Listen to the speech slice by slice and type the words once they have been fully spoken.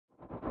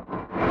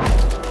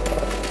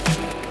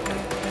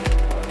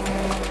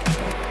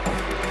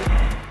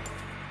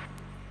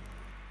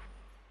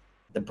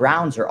The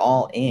Browns are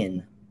all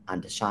in on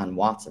Deshaun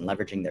Watson,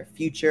 leveraging their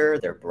future,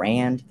 their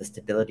brand, the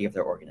stability of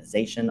their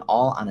organization,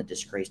 all on a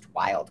disgraced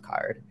wild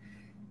card.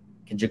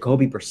 Can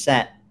Jacoby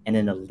Brissett and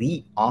an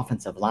elite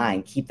offensive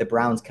line keep the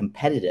Browns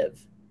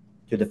competitive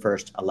through the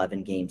first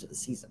 11 games of the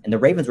season? And the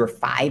Ravens were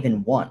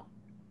 5-1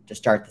 to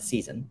start the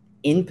season,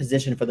 in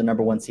position for the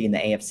number one seed in the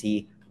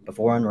AFC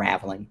before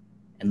unraveling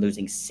and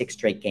losing 6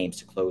 straight games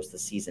to close the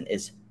season.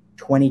 Is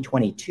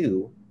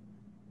 2022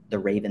 the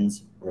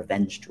Ravens'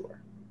 revenge tour?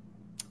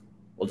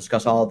 We'll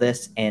discuss all of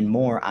this and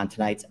more on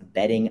tonight's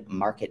betting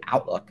market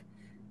outlook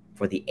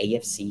for the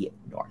AFC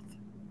North.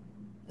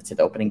 Let's hit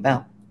the opening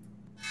bell.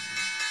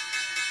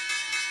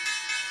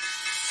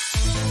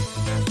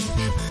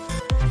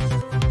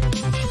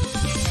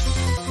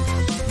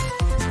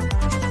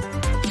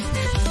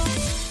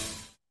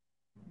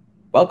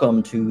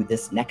 Welcome to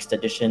this next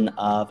edition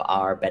of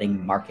our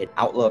betting market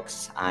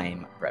outlooks.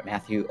 I'm Brett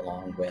Matthew,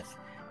 along with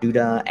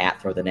Judah at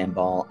Throw the Damn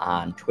Ball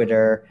on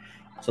Twitter.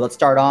 So let's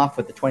start off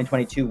with the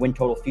 2022 win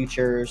total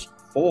futures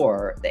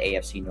for the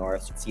AFC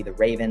North. So see the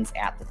Ravens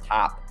at the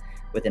top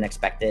with an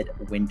expected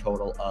win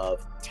total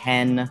of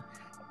 10.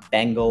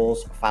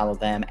 Bengals follow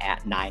them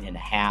at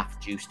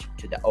 9.5, juiced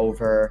to the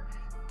over.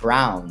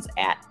 Browns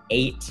at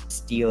 8.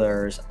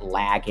 Steelers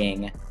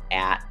lagging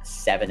at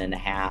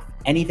 7.5.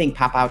 Anything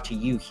pop out to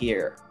you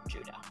here,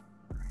 Judah?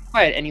 If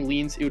I had any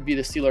leans, it would be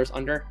the Steelers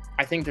under.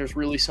 I think there's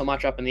really so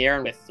much up in the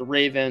air with the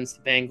Ravens,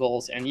 the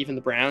Bengals, and even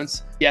the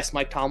Browns. Yes,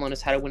 Mike Tomlin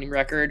has had a winning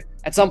record.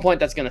 At some point,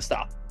 that's going to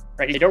stop,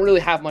 right? They don't really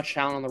have much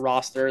talent on the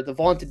roster. The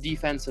vaunted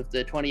defense of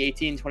the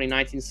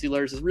 2018-2019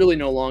 Steelers is really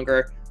no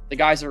longer. The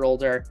guys are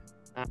older.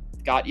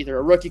 Got either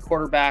a rookie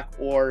quarterback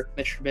or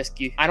Mitch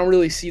Trubisky. I don't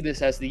really see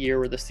this as the year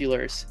where the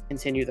Steelers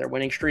continue their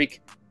winning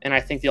streak, and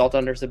I think the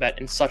alt-under is a bet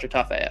in such a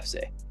tough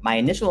AFC. My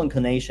initial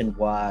inclination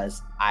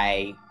was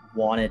I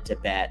wanted to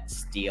bet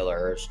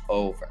Steelers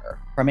over,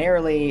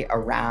 primarily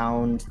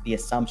around the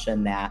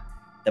assumption that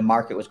the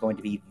market was going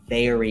to be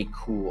very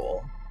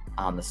cool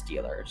on the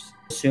Steelers,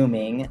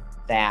 assuming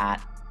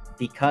that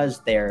because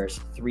there's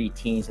 3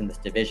 teams in this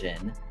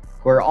division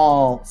who are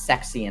all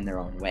sexy in their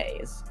own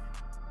ways,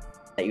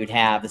 that you'd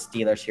have the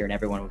Steelers here and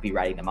everyone would be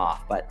writing them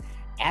off. But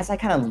as I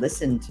kind of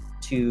listened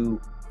to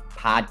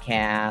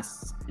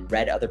podcasts,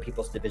 read other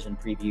people's division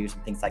previews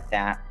and things like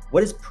that,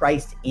 what is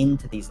priced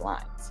into these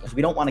lines? Because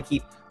we don't want to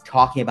keep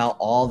talking about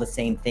all the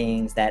same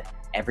things that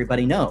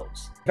everybody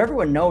knows. If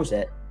everyone knows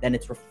it, then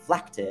it's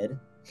reflected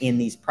in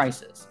these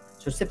prices.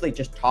 So simply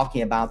just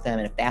talking about them,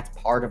 and if that's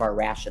part of our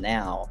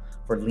rationale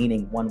for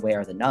leaning one way or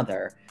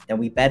another, then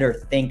we better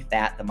think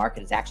that the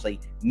market is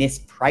actually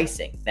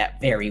mispricing that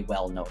very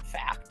well-known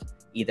fact,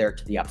 either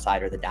to the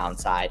upside or the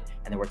downside,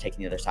 and then we're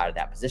taking the other side of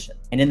that position.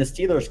 And in the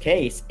Steelers'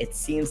 case, it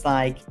seems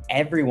like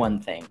everyone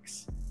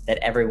thinks that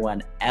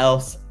everyone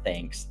else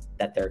thinks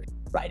that they're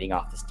writing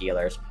off the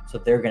Steelers, so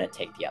they're going to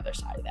take the other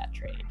side of that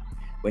trade,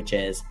 which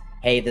is,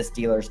 hey, the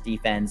Steelers'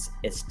 defense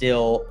is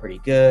still pretty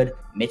good.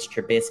 Mitch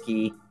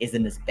Trubisky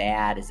isn't as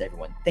bad as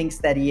everyone thinks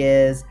that he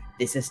is.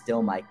 This is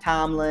still Mike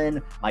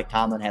Tomlin. Mike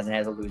Tomlin hasn't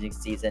had a losing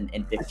season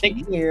in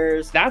 15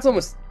 years. That's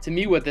almost, to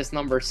me, what this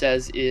number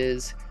says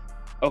is,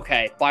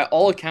 okay, by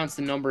all accounts,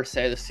 the numbers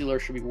say the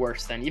Steelers should be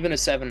worse than even a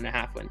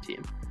 7.5 win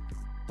team.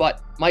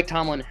 But Mike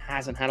Tomlin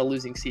hasn't had a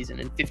losing season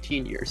in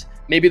 15 years.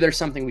 Maybe there's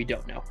something we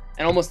don't know.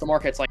 And almost the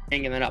market's like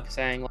hanging that up,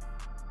 saying,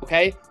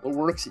 okay, what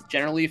works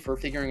generally for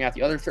figuring out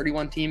the other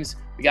 31 teams,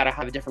 we got to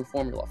have a different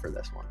formula for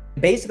this one.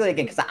 Basically,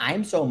 again, because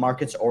I'm so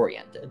markets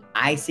oriented,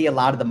 I see a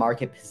lot of the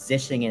market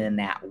positioning it in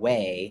that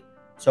way.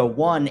 So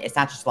one, it's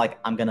not just like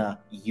I'm going to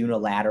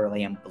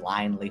unilaterally and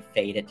blindly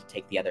fade it to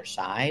take the other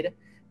side,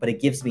 but it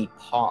gives me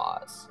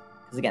pause.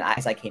 Because again,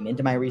 as I came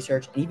into my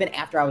research, and even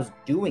after I was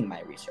doing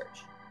my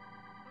research,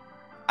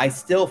 I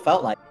still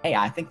felt like, hey,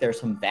 I think there's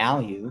some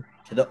value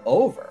to the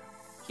over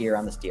here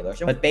on the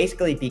Steelers. But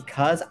basically,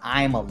 because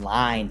I'm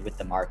aligned with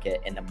the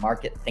market and the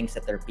market thinks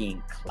that they're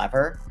being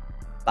clever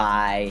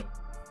by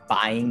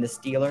buying the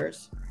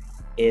Steelers,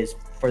 is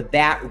for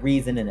that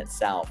reason in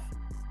itself,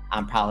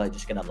 I'm probably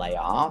just going to lay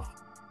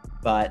off.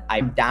 But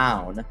I'm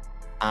down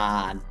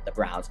on the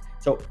Browns.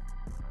 So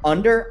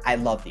under, I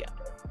love the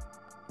under.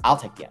 I'll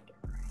take the under.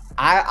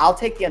 I'll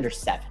take the under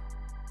 7.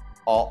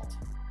 Alt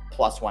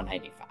plus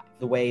 195.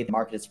 The way the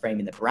market is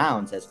framing the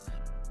Browns is,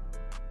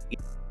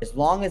 as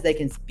long as they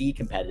can be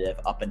competitive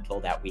up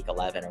until that week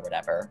 11 or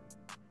whatever,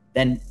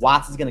 then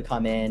Watson's going to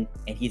come in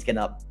and he's going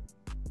to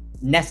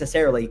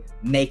necessarily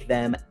make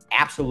them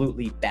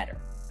absolutely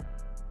better.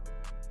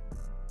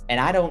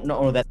 And I don't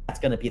know that that's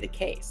going to be the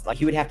case. Like,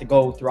 he would have to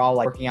go through all,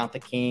 like, working out the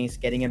kinks,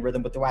 getting in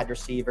rhythm with the wide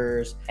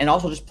receivers, and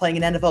also just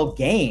playing an NFL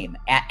game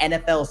at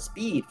NFL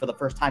speed for the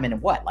first time in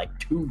what, like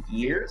 2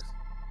 years?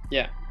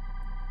 Yeah.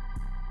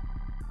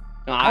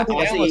 No, I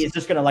think he's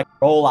just going to like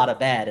roll out of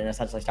bed and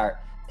essentially start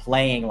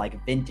playing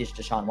like vintage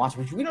Deshaun Watson,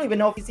 which we don't even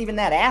know if he's even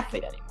that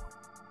athlete anymore.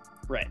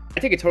 Right. I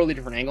take a totally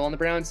different angle on the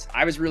Browns.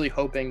 I was really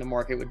hoping the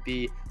market would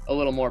be a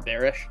little more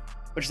bearish,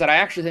 which is that I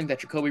actually think that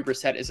Jacoby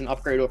Brissett is an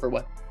upgrade over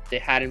what they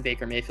had in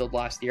Baker Mayfield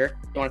last year.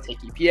 If you want to take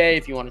EPA,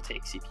 if you want to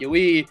take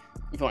CPOE,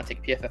 if you want to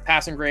take PFF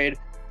passing grade,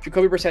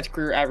 Jacoby Brissett's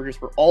career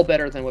averages were all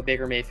better than what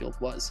Baker Mayfield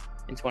was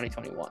in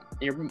 2021.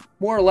 You're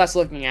more or less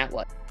looking at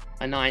like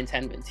a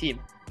 9-10 win team,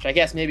 which I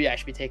guess maybe I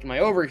should be taking my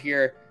over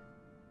here.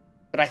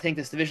 But I think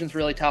this division's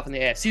really tough and the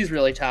AFC is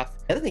really tough.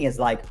 The other thing is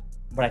like,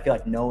 what I feel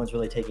like no one's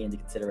really taking into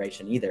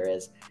consideration either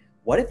is,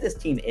 what if this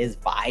team is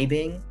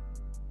vibing?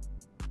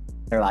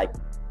 They're like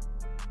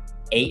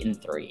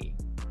 8-3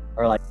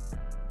 or like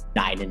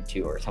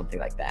 9-2 or something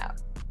like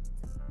that.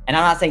 And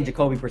I'm not saying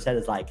Jacoby Brissett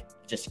is like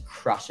just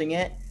crushing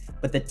it,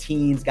 but the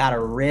team's got a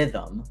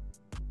rhythm.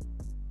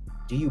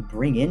 Do you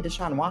bring in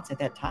Deshaun Watson at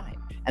that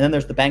time? And then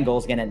there's the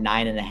Bengals again at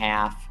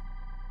 9.5.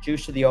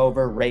 Juice to the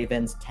over.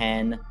 Ravens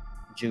 10.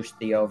 Juice to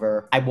the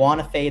over. I want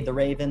to fade the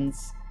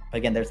Ravens, but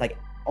again, there's like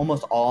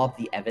almost all of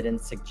the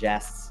evidence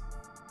suggests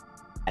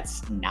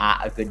that's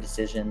not a good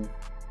decision,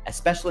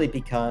 especially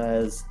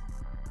because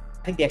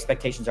I think the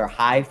expectations are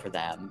high for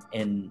them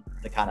in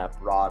the kind of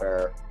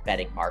broader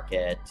betting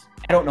market.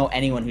 I don't know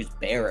anyone who's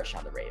bearish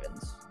on the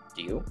Ravens.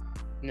 Do you?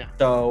 No.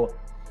 So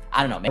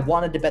I don't know. I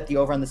wanted to bet the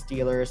over on the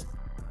Steelers.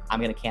 I'm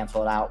going to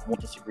cancel it out.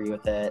 Won't disagree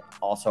with it.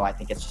 Also, I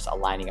think it's just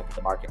aligning up with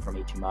the market for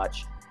me too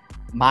much.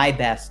 My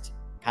best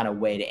kind of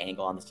way to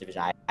angle on this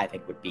division, I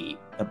think, would be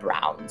the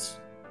Browns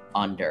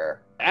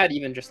under. Add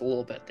even just a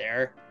little bit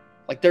there.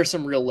 Like, there's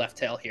some real left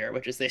tail here,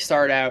 which is they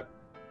start out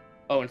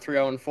 0-3,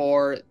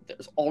 0-4.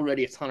 There's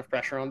already a ton of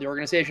pressure on the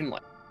organization.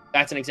 Like,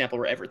 that's an example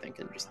where everything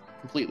can just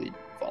completely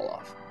fall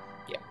off.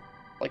 Yeah.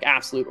 Like,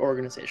 absolute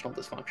organizational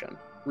dysfunction.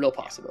 Real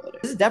possibility.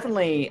 This is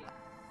definitely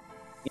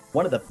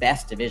one of the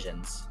best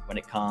divisions when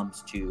it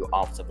comes to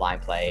offensive line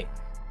play.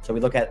 So we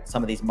look at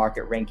some of these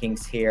market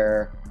rankings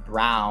here.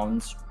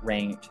 Browns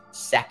ranked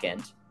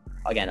second,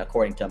 again,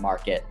 according to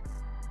market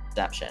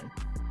perception.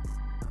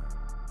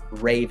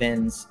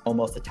 Ravens,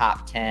 almost the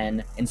top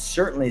 10, and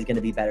certainly is going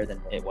to be better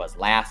than it was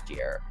last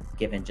year,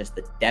 given just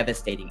the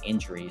devastating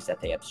injuries that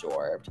they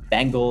absorbed.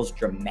 Bengals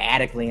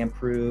dramatically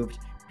improved.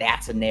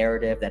 That's a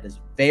narrative that is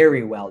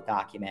very well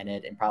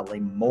documented and probably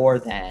more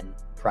than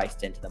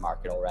priced into the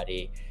market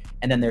already.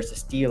 And then there's the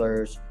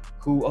Steelers,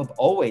 who have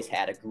always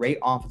had a great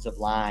offensive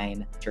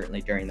line,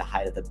 certainly during the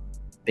height of the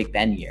Big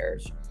Ben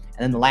years. And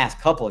then the last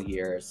couple of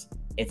years,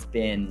 it's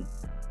been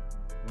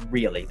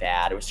really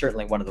bad. It was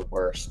certainly one of the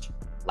worst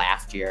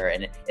last year,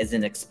 and it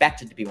isn't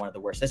expected to be one of the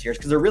worst this year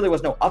because there really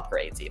was no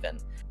upgrades even.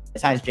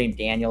 Besides James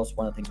Daniels,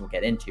 one of the things we'll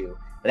get into,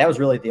 but that was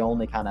really the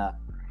only kind of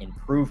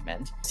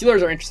improvement.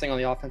 Steelers are interesting on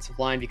the offensive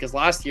line because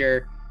last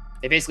year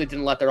they basically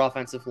didn't let their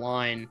offensive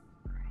line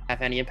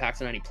have any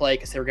impact on any play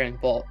because they were getting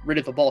rid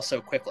of the ball so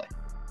quickly.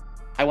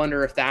 I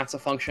wonder if that's a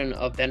function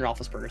of Ben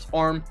Roethlisberger's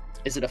arm.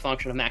 Is it a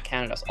function of Matt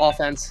Canada's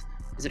offense?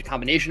 Is it a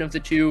combination of the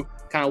two?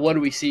 Kind of what do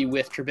we see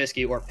with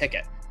Trubisky or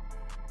Pickett?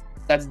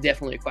 That's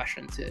definitely a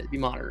question to be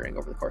monitoring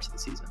over the course of the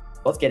season.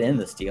 Let's get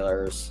into the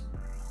Steelers.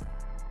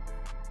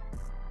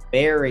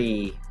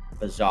 Very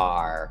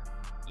bizarre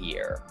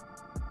year.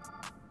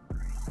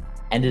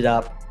 Ended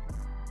up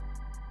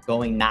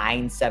going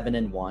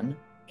 9-7-1.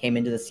 Came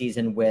into the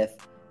season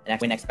with an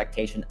win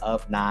expectation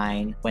of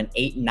 9. Went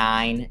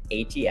 8-9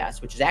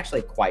 ATS, which is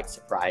actually quite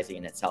surprising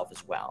in itself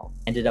as well.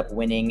 Ended up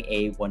winning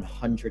a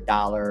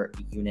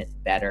 $100 unit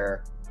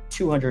better,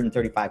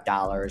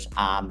 $235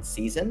 on the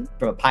season.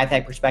 From a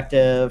Pythag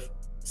perspective,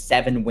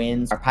 7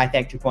 wins. Our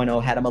Pythag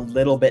 2.0 had them a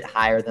little bit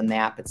higher than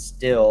that, but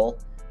still,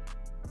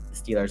 the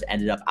Steelers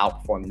ended up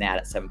outperforming that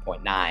at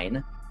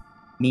 7.9.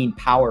 Mean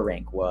power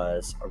rank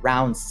was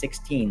around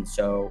 16,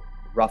 so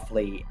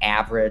roughly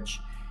average.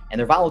 And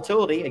their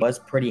volatility was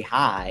pretty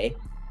high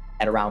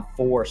at around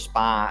 4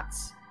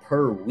 spots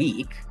per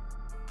week,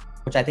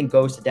 which I think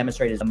goes to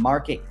demonstrate is the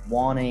market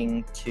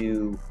wanting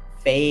to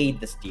fade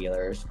the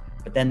Steelers,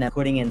 but then they're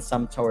putting in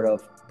some sort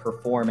of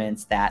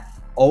performance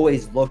that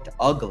always looked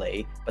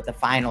ugly, but the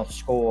final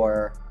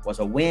score was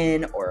a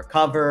win or a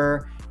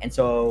cover. And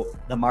so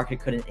the market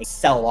couldn't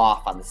sell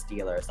off on the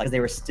Steelers because they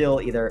were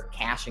still either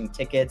cashing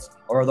tickets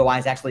or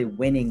otherwise actually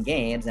winning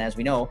games. And as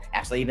we know,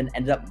 actually even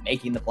ended up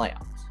making the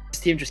playoffs. This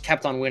team just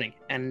kept on winning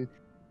and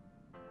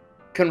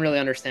couldn't really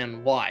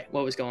understand what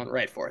was going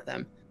right for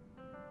them.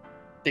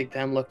 Big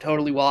Ben looked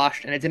totally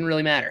washed and it didn't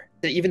really matter.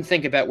 To even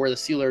think about where the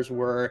Steelers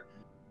were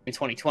in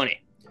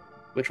 2020,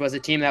 which was a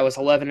team that was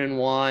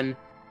 11-1.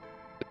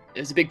 It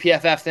was a big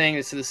PFF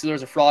thing. So the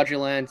Steelers are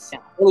fraudulent.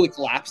 Totally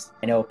collapsed.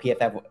 I know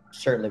PFF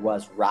certainly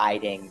was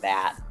riding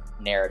that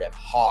narrative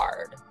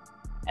hard,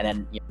 and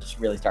then just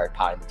really started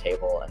pounding the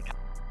table and kind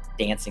of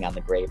dancing on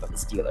the grave of the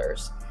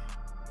Steelers.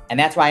 And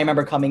that's why I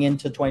remember coming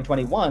into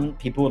 2021,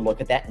 people would look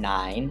at that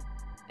 9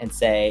 and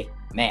say,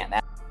 man,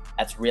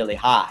 that's really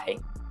high.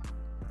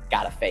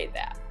 Got to fade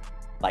that.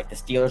 Like, the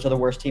Steelers are the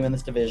worst team in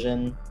this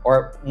division,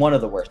 or one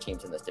of the worst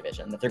teams in this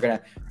division, that they're going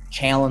to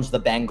challenge the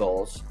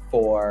Bengals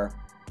for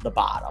the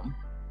bottom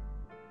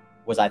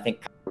was, I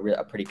think,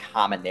 a pretty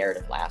common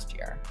narrative last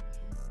year.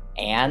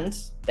 And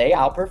they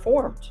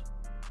outperformed.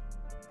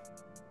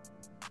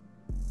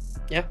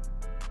 Yeah.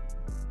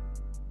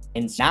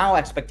 And now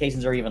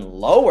expectations are even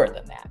lower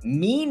than that,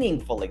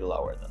 meaningfully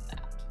lower than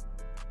that,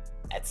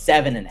 at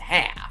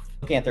 7.5.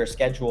 Looking at their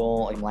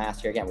schedule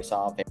last year, again, we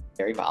saw a very,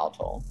 very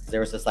volatile. There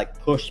was this like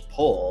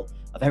push-pull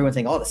of everyone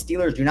saying, oh, the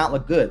Steelers do not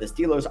look good. The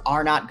Steelers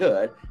are not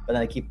good, but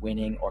then they keep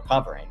winning or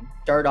covering.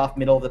 Started off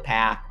middle of the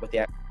pack with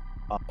the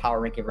power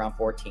ranking around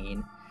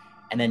 14,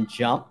 and then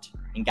jumped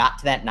and got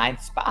to that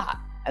 9th spot.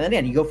 And then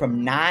again, you go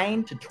from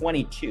 9 to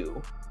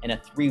 22 in a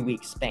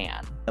 3-week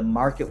span. The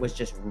market was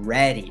just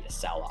ready to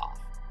sell off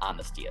on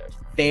the Steelers.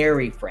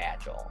 Very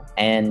fragile.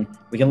 And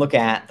we can look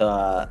at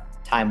the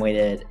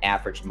time-weighted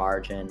average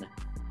margin.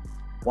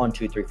 1,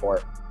 2, 3,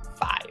 4,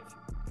 5.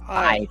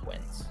 5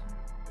 wins.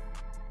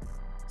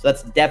 So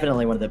that's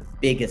definitely one of the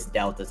biggest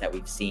deltas that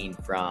we've seen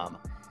from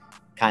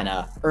kind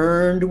of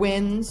earned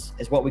wins,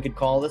 is what we could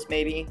call this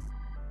maybe,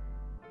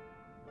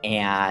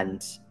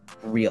 and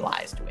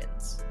realized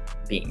wins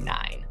being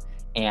 9.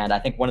 And I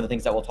think one of the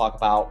things that we'll talk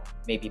about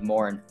maybe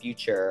more in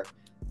future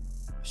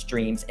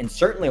streams, and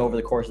certainly over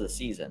the course of the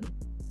season,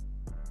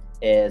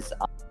 is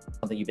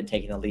something you've been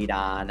taking the lead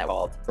on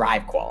called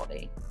drive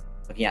quality,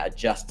 looking at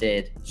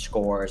adjusted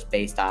scores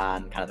based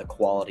on kind of the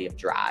quality of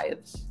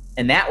drives.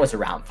 And that was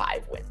around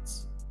 5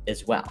 wins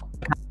as well.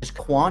 It just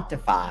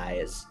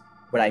quantifies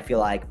what I feel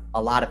like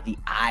a lot of the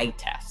eye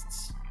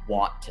tests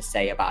want to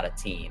say about a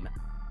team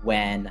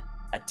when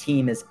a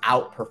team is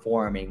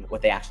outperforming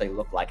what they actually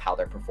look like, how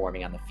they're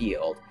performing on the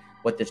field.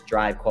 What this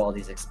drive quality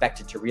is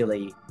expected to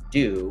really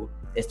do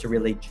is to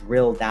really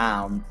drill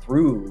down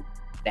through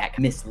that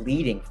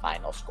misleading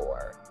final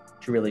score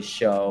to really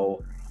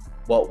show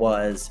what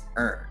was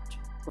earned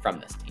from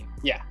this team.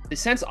 Yeah, the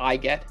sense I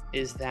get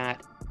is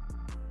that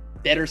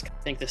bettors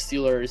think the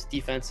Steelers'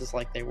 defense is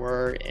like they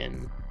were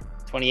in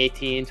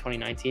 2018,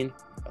 2019,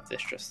 of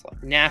this just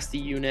like nasty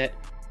unit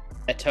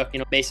that took,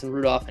 Mason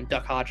Rudolph and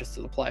Duck Hodges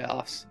to the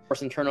playoffs,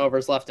 forcing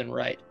turnovers left and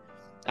right.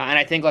 And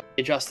I think like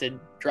the adjusted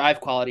drive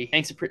quality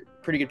paints a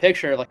pretty good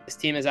picture. Like this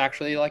team is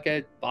actually like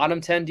a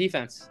bottom 10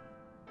 defense.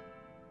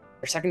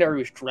 Their secondary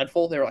was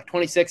dreadful. They were like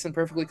 26 in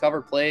perfectly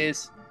covered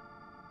plays.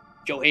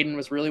 Joe Hayden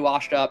was really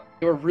washed up.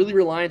 They were really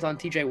reliant on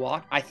TJ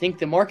Watt. I think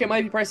the market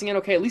might be pricing in,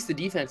 okay, at least the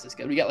defense is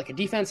good. We got like a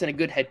defense and a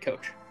good head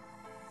coach.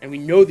 And we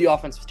know the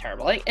offense was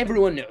terrible. I think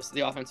everyone knows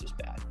the offense was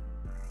bad.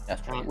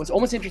 That's true. What's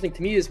almost interesting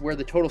to me is where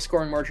the total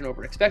scoring margin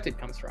over expected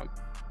comes from.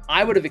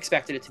 I would have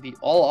expected it to be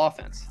all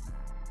offense.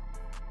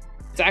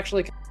 It's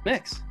actually a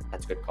mix.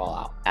 That's a good call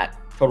out. That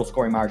total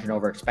scoring margin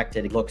over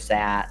expected looks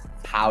at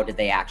how did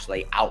they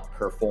actually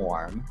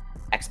outperform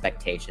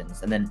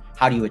expectations, and then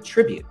how do you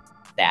attribute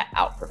that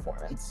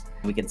outperformance.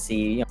 We can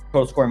see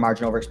total scoring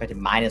margin over expected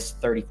minus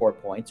 34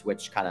 points,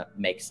 which kind of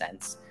makes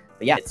sense.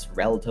 But yeah, it's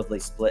relatively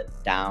split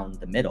down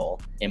the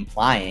middle,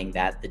 implying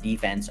that the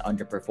defense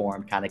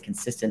underperformed kind of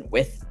consistent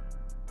with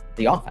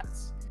the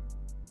offense.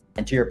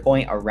 And to your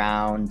point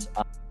around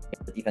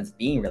the defense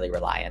being really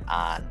reliant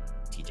on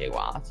TJ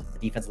Watt, the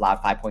defense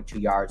allowed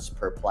 5.2 yards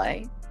per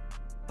play,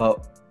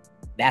 but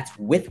that's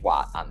with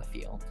Watt on the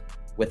field.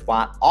 With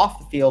Watt off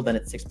the field, then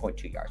it's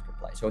 6.2 yards per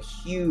play. So a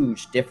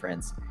huge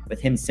difference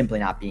with him simply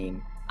not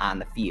being on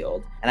the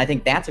field. And I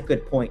think that's a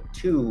good point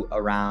too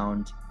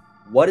around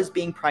what is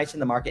being priced in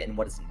the market and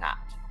what is not.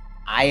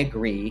 I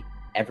agree.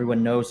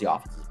 Everyone knows the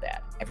offense is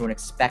bad. Everyone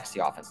expects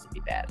the offense to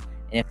be bad.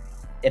 And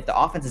if the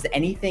offense is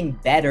anything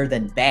better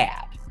than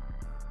bad,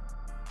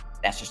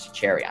 that's just a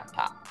cherry on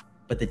top.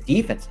 But the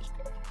defense is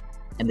good.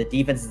 And the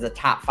defense is a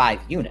top 5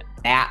 unit.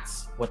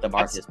 That's what the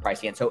market is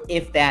pricing in. So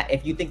if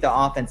you think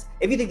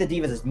the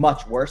defense is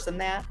much worse than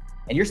that,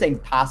 and you're saying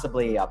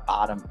possibly a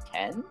bottom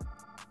 10,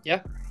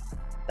 yeah,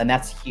 then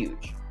that's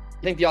huge.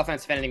 I think the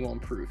offense, if anything, will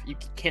improve. You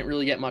can't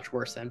really get much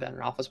worse than Ben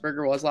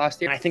Roethlisberger was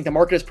last year. And I think the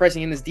market is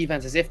pricing in this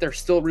defense as if they're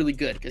still really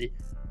good. Because the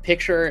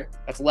picture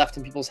that's left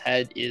in people's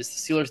head is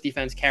the Steelers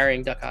defense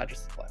carrying Duck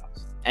Hodges to the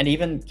playoffs. And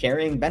even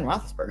carrying Ben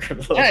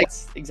Roethlisberger. Yeah,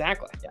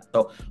 exactly. Yeah.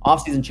 So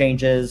offseason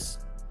changes.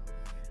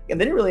 And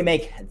they didn't really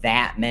make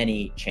that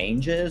many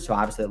changes. So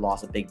obviously they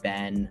lost a Big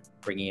Ben,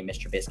 bringing in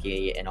Mr.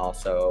 Trubisky, and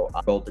also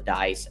rolled the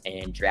dice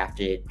and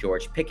drafted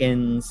George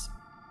Pickens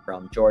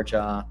from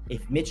Georgia.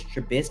 If Mitch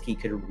Trubisky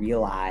could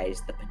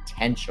realize the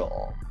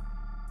potential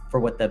for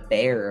what the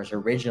Bears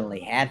originally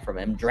had from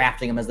him,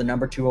 drafting him as the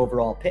number 2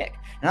 overall pick.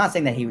 I'm not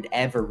saying that he would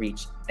ever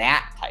reach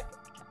that type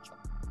of potential,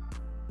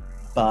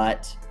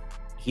 but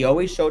he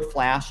always showed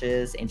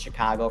flashes in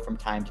Chicago from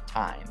time to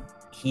time.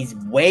 He's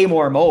way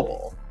more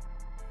mobile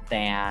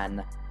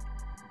than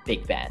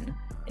Big Ben.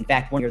 In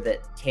fact, when you're the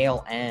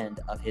tail end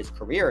of his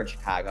career in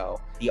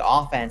Chicago, the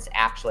offense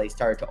actually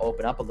started to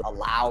open up,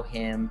 allow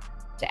him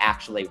to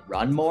actually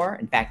run more.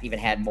 In fact, even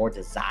had more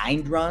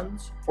designed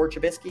runs for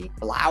Trubisky,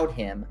 allowed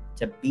him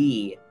to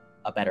be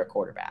a better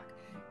quarterback.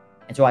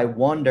 And so I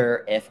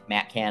wonder if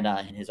Matt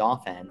Canada and his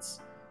offense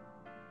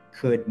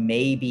could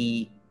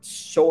maybe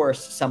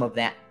source some of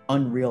that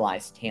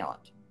unrealized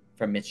talent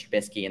from Mitch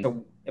Trubisky. And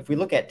so if we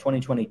look at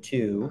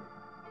 2022,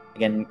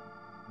 again,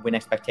 win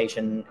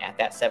expectation at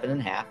that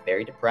 7.5,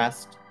 very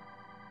depressed.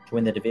 To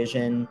win the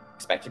division,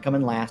 expected to come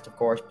in last, of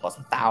course, plus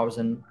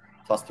 1,000,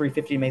 plus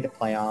 350 to make the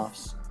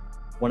playoffs.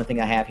 One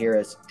thing I have here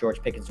is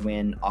George Pickens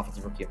win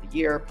Offensive Rookie of the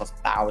Year, plus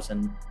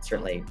 1,000.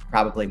 Certainly,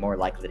 probably more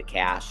likely to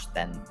cash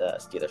than the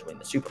Steelers win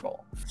the Super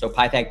Bowl. So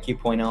Pythag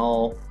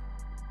 2.0,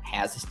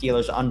 has the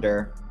Steelers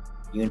under.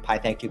 You and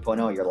Pythag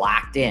 2.0, you're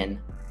locked in.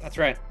 That's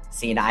right.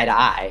 Seeing eye to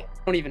eye.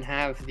 I don't even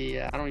have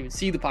the. I don't even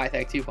see the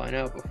Pythag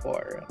 2.0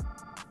 before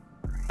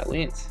that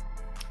leans.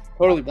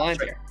 Totally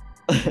blind here.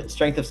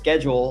 Strength of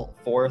schedule,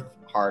 4th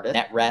hardest.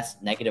 Net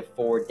rest,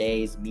 -4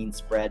 days. Mean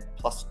spread,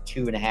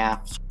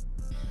 +2.5.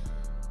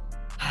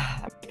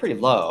 Pretty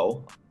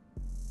low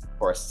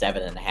for a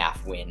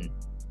 7.5 win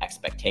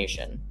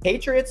expectation.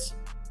 Patriots,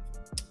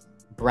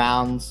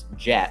 Browns,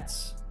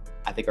 Jets,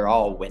 I think are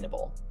all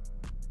winnable.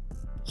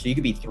 So you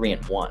could be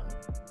 3-1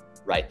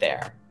 right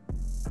there.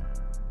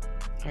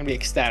 I'm gonna be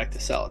ecstatic to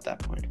sell at that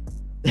point.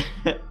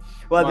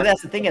 Well, but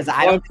that's the thing is,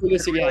 I don't think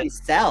it's really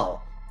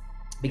sell,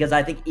 because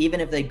I think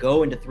even if they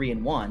go into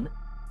 3-1,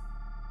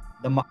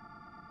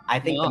 I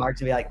think the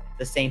market's gonna be like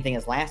the same thing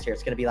as last year.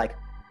 It's gonna be like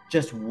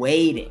just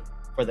waiting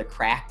for the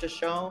crack to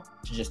show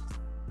to just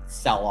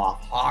sell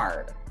off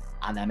hard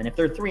on them. And if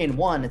they're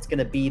 3-1, it's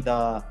gonna be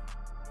this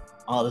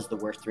is the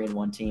worst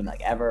 3-1 team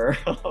like ever.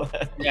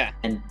 Yeah.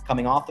 And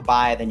coming off the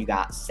bye, then you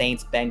got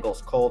Saints,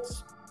 Bengals,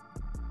 Colts.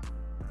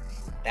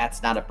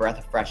 That's not a breath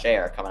of fresh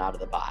air coming out of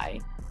the bye.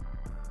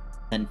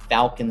 Then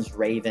Falcons,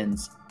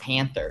 Ravens,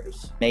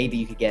 Panthers. Maybe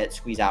you could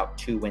squeeze out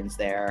 2 wins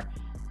there,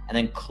 and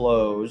then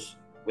close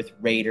with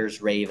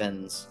Raiders,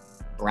 Ravens,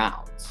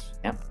 Browns.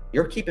 Yep.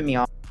 You're keeping me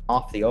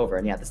off the over.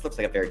 And yeah, this looks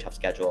like a very tough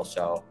schedule,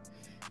 so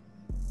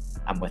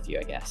I'm with you,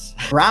 I guess.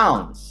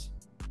 Browns,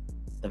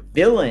 the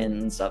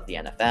villains of the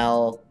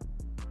NFL,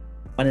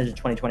 went into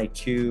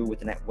 2022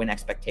 with a win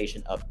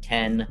expectation of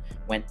 10,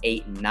 went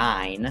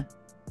 8-9,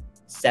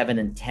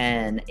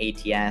 7-10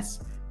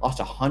 ATS, lost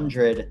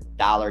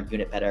 $100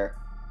 unit better,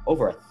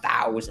 over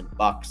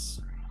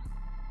 $1,000.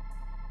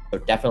 So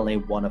definitely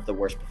one of the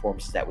worst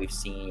performances that we've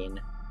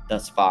seen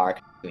thus far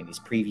doing these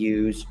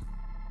previews.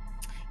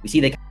 We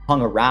see they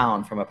hung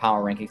around from a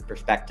power rankings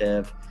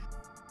perspective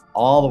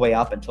all the way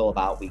up until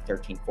about week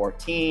 13,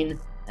 14,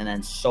 and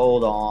then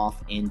sold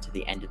off into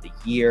the end of the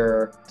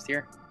year.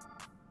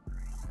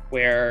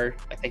 Where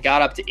they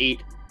got up to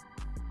 8.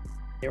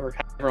 They were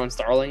kind of everyone's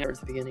darling at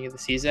the beginning of the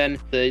season.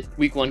 The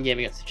week 1 game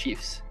against the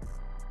Chiefs,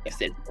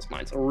 stayed in people's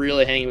minds. So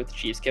really hanging with the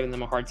Chiefs, giving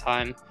them a hard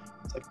time.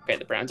 It's like, okay,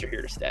 the Browns are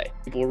here to stay.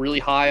 People were really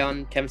high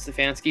on Kevin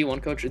Stefanski, one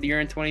coach of the year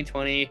in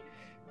 2020.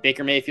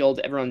 Baker Mayfield,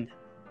 everyone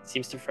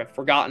seems to have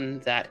forgotten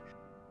that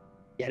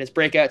he had his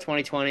breakout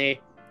 2020. He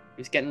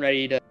was getting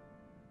ready to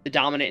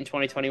dominate in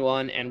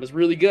 2021 and was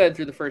really good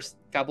through the first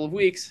couple of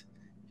weeks.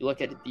 You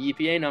look at the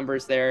EPA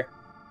numbers there.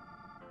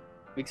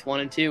 Weeks 1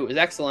 and 2 was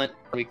excellent.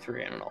 Week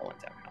 3, I don't know, went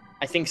down.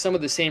 I think some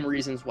of the same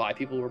reasons why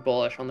people were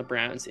bullish on the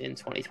Browns in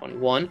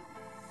 2021,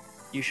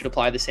 you should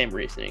apply the same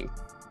reasoning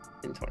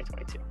in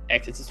 2022.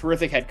 It's a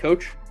terrific head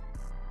coach,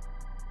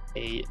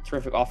 a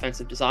terrific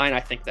offensive design.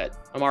 I think that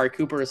Amari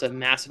Cooper is a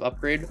massive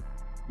upgrade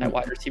at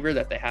wide receiver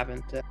that they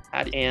haven't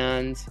had.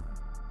 And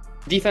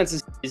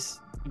defense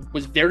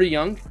was very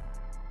young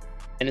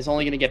and is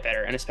only going to get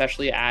better. And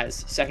especially as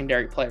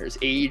secondary players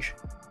age,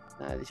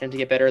 they tend to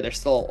get better. There's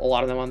still a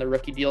lot of them on their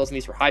rookie deals, and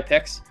these were high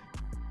picks.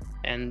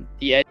 And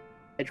the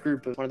edge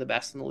group is one of the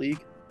best in the league.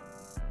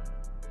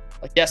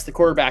 Yes, the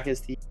quarterback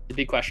is the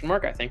big question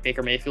mark. I think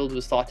Baker Mayfield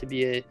was thought to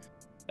be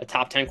a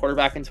top 10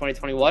 quarterback in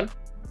 2021.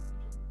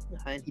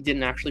 And he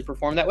didn't actually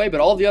perform that way, but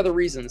all the other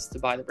reasons to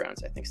buy the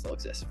Browns, I think, still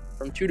exist.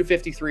 From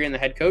 2-53 in the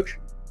head coach,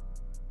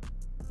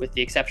 with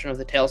the exception of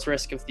the tails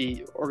risk of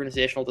the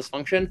organizational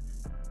dysfunction.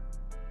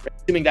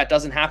 Assuming that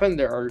doesn't happen,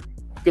 there are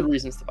good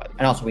reasons to buy them.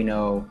 And also we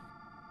know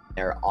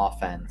their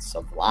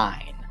offensive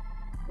line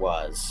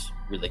was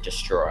really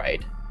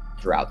destroyed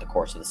throughout the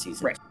course of the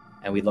season. Right.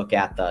 And we look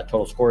at the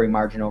total scoring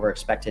margin over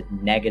expected,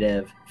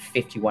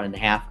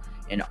 -51.5,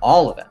 and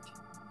all of it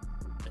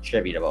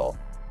attributable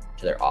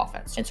to their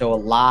offense. And so a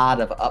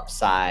lot of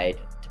upside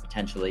to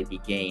potentially be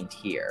gained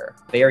here.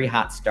 Very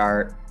hot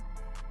start,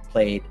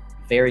 played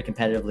very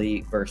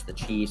competitively versus the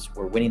Chiefs.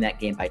 We're winning that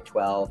game by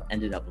 12,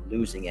 ended up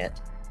losing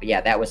it. But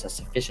yeah, that was a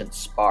sufficient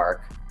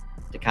spark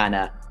to kind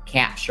of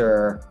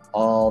capture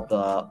all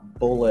the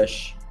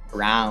bullish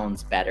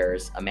Browns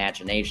bettors'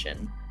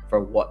 imagination for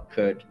what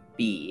could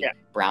be. Yeah.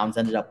 Browns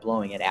ended up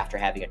blowing it after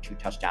having a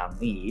 2-touchdown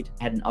lead.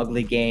 Had an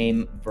ugly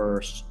game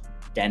versus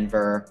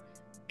Denver.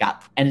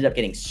 Ended up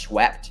getting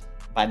swept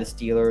by the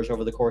Steelers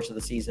over the course of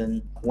the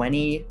season.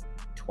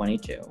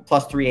 20-22.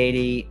 Plus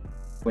 380 to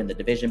win the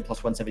division,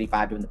 plus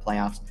 175 to win the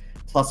playoffs,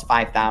 plus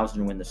 5,000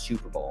 to win the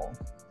Super Bowl.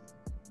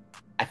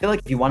 I feel like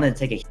if you wanted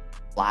to take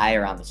a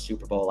flyer on the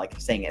Super Bowl, like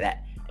saying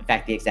that, in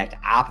fact, the exact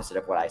opposite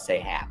of what I say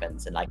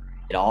happens, and like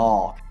it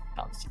all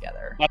comes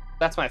together.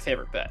 That's my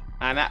favorite bet.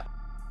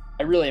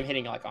 I really am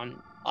hitting like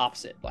on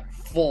opposite, like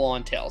full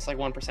on tails, like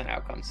 1%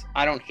 outcomes.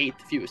 I don't hate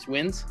the fewest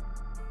wins,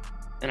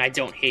 and I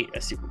don't hate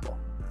a Super Bowl.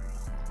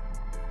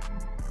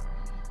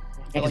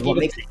 Because what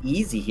makes it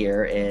easy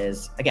here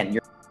is, again,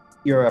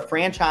 you're a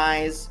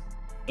franchise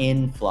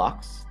in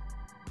flux,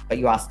 but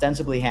you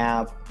ostensibly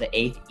have the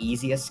 8th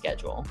easiest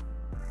schedule.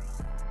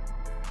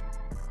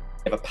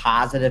 You have a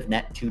positive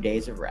net 2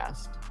 days of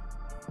rest.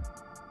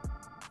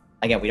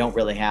 Again, we don't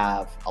really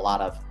have a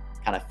lot of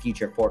kind of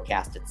future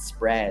forecasted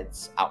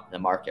spreads out in the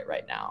market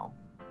right now.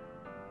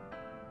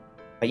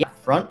 But yeah,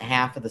 front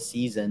half of the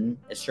season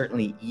is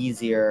certainly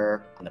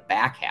easier on the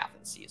back half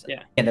of the season.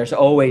 Yeah. And there's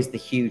always the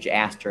huge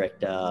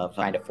asterisk of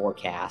trying to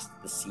forecast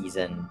the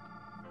season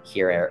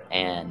here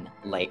in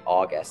late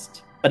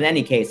August. But in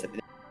any case,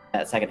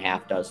 that second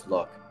half does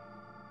look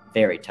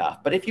very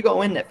tough. But if you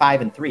go in at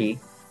 5-3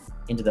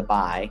 into the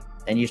bye,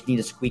 then you just need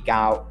to squeak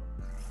out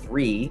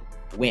 3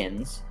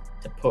 wins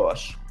to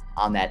push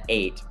on that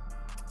 8.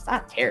 It's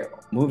not terrible.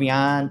 Moving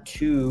on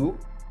to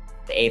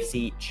the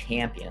AFC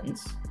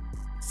champions,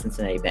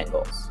 Cincinnati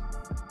Bengals.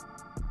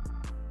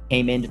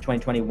 Came into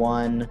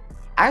 2021.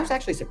 I was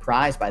actually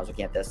surprised by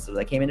looking at this. So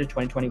they came into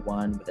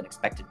 2021 with an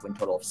expected win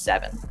total of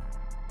 7.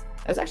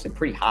 That was actually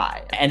pretty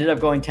high. I ended up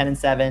going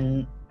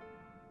 10-7,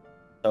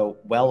 so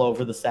well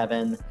over the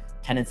 7.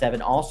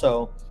 10-7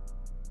 also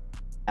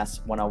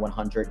has won a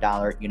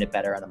 $100 unit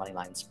better on the money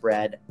line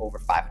spread, over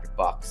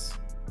 $500.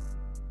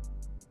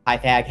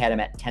 Pythag had him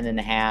at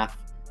 10.5.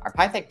 Our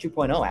Pythag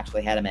 2.0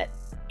 actually had him at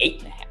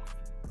 8.5,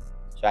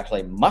 so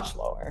actually much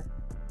lower.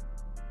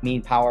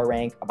 Mean power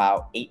rank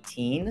about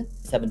 18.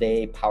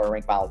 7-day power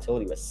rank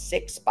volatility was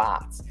 6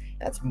 spots.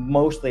 That's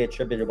mostly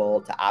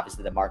attributable to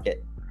obviously the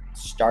market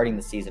starting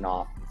the season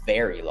off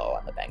very low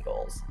on the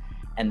Bengals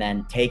and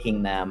then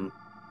taking them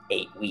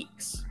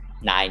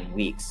 9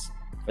 weeks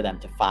for them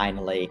to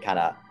finally kind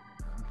of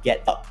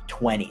get up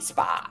 20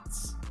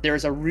 spots.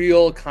 There's a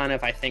real kind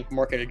of, I think,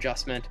 market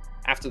adjustment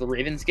after the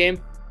Ravens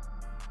game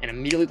and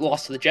immediately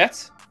lost to the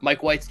Jets,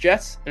 Mike White's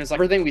Jets. And it's like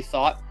everything we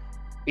thought.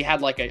 We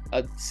had like a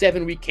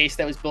 7-week case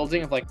that was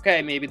building of like,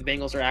 okay, maybe the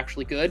Bengals are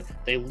actually good.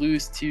 They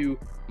lose to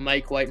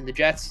Mike White and the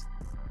Jets,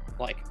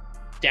 like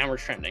downward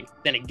trending.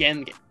 Then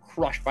again, get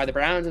crushed by the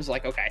Browns. It was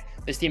like, okay,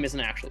 this team isn't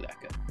actually that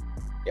good.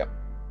 Yep.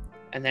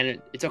 And then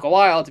it took a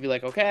while to be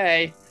like,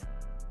 okay,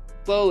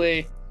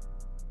 slowly,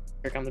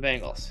 here come the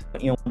Bengals.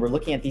 You know, when we're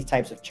looking at these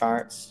types of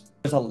charts,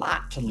 there's a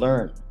lot to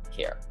learn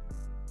here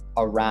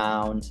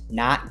around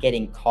not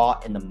getting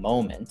caught in the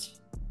moment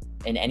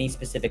in any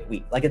specific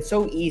week. Like, it's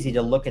so easy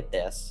to look at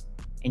this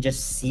and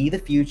just see the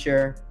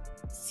future,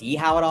 see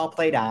how it all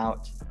played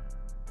out,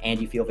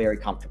 and you feel very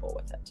comfortable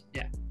with it.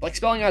 Yeah, like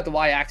spelling out the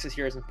y-axis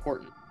here is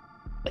important.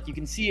 Like you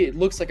can see, it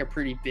looks like a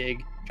pretty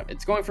big jump.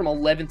 It's going from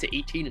 11 to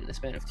 18 in the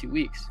span of 2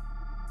 weeks.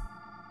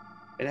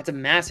 And that's a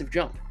massive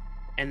jump.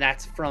 And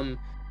that's from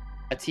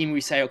a team we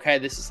say, okay,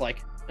 this is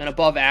like an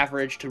above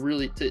average to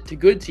really to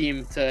good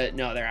team to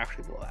no, they're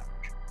actually below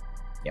average.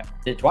 Yeah,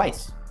 did it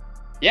twice.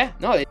 Yeah,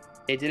 no,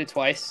 they did it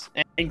twice.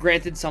 And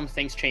granted, some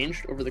things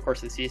changed over the course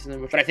of the season,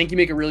 but I think you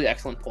make a really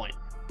excellent point,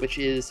 which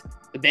is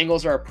the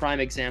Bengals are a prime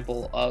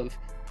example of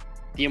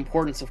the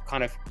importance of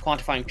kind of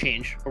quantifying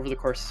change over the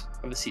course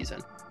of the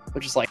season,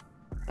 which is like,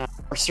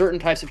 are certain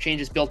types of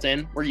changes built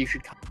in where you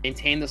should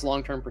maintain this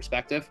long-term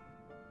perspective.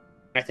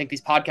 I think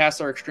these podcasts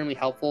are extremely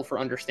helpful for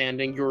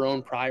understanding your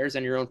own priors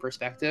and your own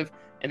perspective,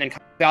 and then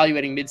kind of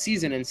evaluating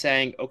mid-season and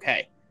saying,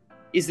 okay,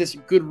 is this a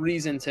good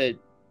reason to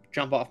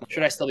jump off?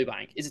 Should I still be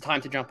buying? Is it time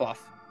to jump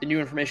off? The new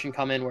information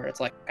come in where it's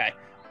like, okay,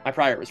 my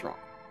prior was wrong.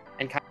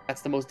 And kind of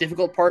that's the most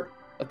difficult part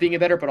of being a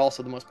bettor, but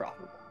also the most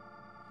profitable.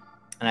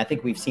 And I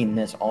think we've seen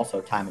this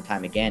also time and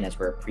time again as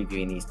we're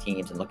previewing these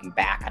teams and looking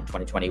back on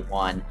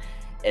 2021,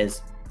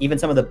 is even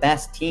some of the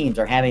best teams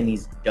are having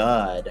these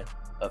dud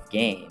of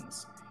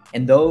games.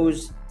 And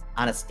those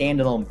on a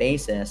standalone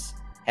basis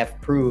have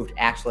proved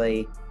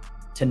actually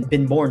to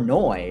been more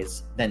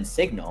noise than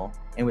signal,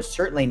 and was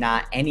certainly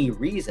not any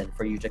reason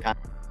for you to kind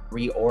of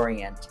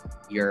reorient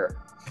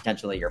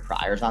potentially your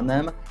priors on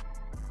them,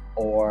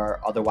 or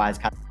otherwise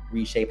kind of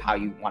reshape how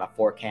you want to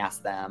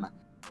forecast them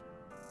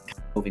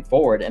moving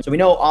forward. And so we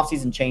know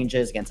offseason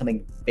changes, again,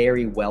 something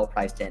very well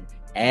priced in.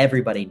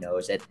 Everybody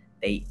knows it.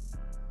 They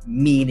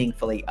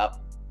meaningfully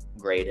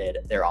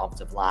upgraded their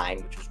offensive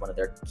line, which was one of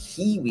their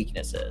key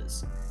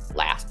weaknesses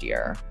last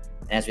year.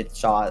 And as we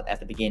saw at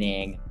the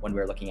beginning, when we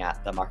were looking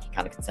at the market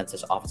kind of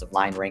consensus offensive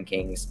line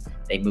rankings,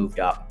 they moved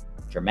up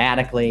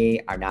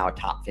dramatically, are now a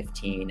top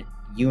 15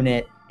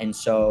 unit. And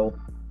so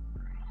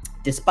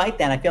despite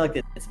that, I feel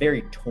like it's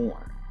very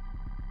torn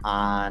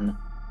on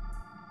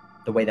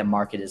the way the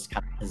market is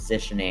kind of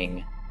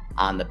positioning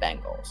on the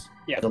Bengals.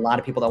 Yeah. There's a lot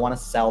of people that want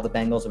to sell the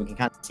Bengals, and we can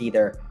kind of see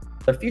their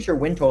future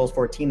win totals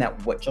for a team that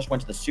just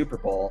went to the Super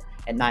Bowl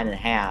at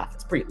 9.5.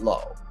 It's pretty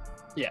low.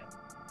 Yeah.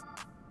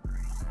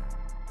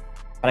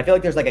 But I feel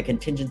like there's like a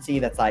contingency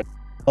that's like,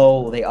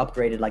 oh, they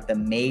upgraded like the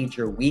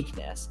major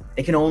weakness.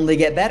 They can only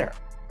get better.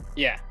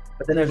 Yeah.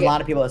 But then there's a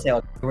lot of people that say,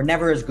 they were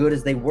never as good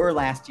as they were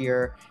last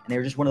year, and they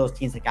were just one of those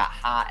teams that got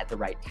hot at the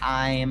right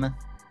time,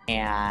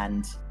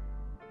 and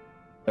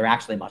they're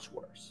actually much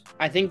worse.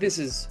 I think this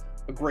is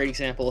a great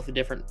example of the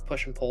different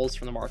push and pulls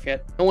from the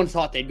market. No one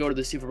thought they'd go to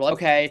the Super Bowl.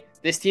 Okay,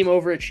 this team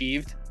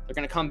overachieved. They're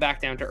going to come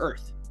back down to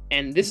earth.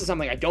 And this is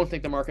something I don't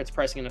think the market's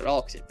pricing in at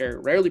all, because it very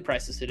rarely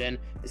prices it in,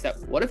 is that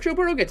what if Joe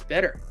Burrow gets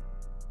better?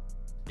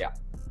 Yeah.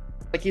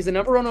 Like, he's the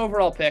number 1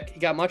 overall pick. He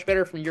got much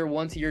better from year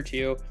 1 to year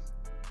 2.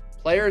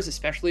 Players,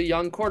 especially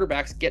young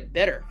quarterbacks, get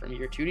better from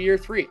year 2 to year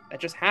 3.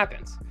 That just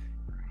happens.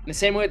 In the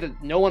same way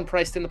that no one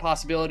priced in the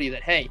possibility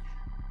that, hey,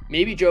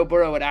 maybe Joe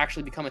Burrow would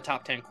actually become a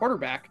top 10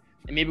 quarterback,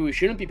 and maybe we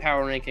shouldn't be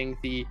power ranking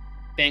the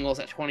Bengals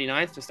at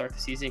 29th to start the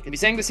season. You could be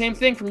saying the same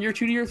thing from year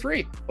 2 to year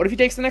 3. What if he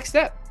takes the next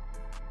step?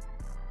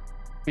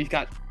 We've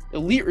got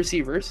elite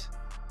receivers.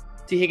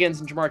 T. Higgins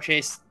and Jamar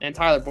Chase and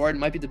Tyler Boyd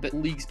might be the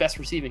league's best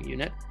receiving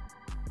unit.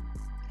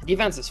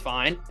 Defense is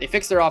fine. They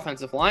fixed their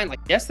offensive line. Like,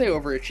 yes, they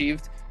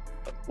overachieved,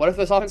 but what if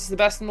this offense is the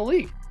best in the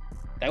league?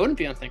 That wouldn't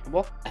be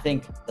unthinkable. I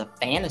think the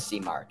fantasy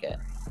market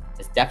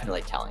is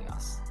definitely telling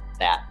us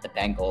that the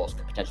Bengals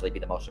could potentially be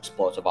the most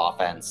explosive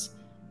offense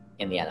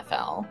in the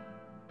NFL.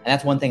 And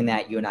that's one thing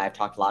that you and I have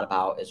talked a lot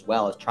about as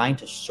well, is trying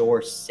to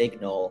source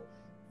signal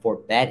for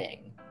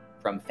betting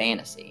from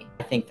fantasy.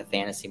 I think the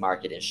fantasy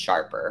market is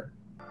sharper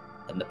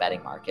than the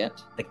betting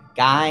market. The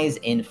guys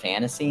in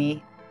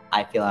fantasy,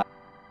 I feel,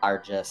 are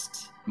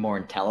just more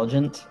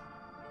intelligent,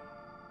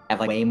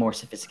 have like way more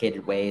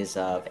sophisticated ways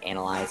of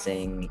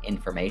analyzing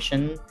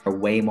information, are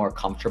way more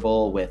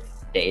comfortable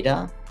with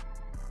data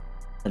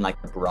than like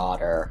the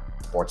broader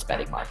sports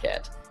betting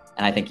market.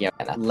 And I think,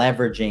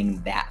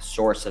 leveraging that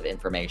source of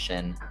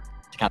information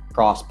to kind of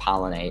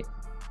cross-pollinate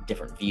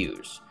different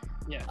views.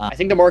 Yeah, I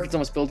think the market's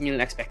almost building in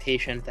an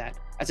expectation that,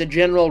 as a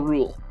general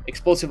rule,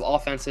 explosive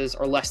offenses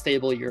are less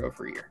stable year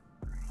over year.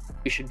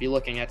 We should be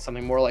looking at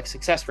something more like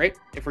success rate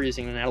if we're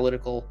using an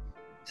analytical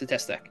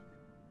statistic,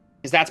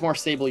 because that's more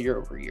stable year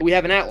over year. We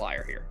have an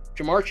outlier here.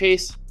 Jamar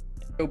Chase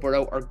and Joe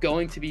Burrow are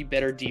going to be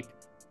better deep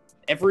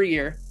every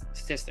year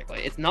statistically.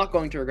 It's not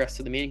going to regress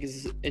to the mean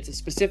because it's a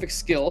specific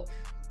skill.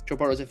 Joe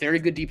Burrow is a very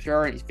good deep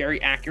thrower and he's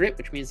very accurate,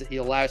 which means that he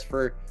allows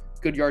for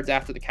good yards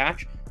after the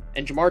catch.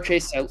 And Jamar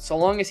Chase, so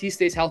long as he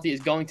stays healthy, is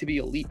going to be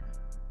elite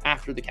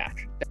after the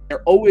catch.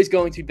 They're always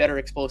going to be better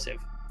explosive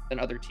than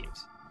other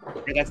teams.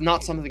 That's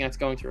not something that's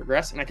going to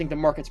regress, and I think the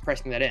market's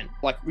pricing that in.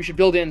 Like, we should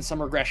build in some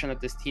regression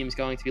that this team is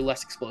going to be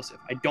less explosive.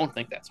 I don't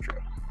think that's true.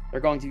 They're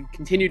going to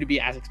continue to be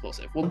as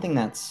explosive. One thing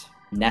that's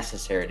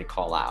necessary to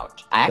call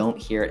out, I don't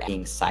hear it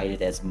being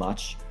cited as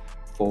much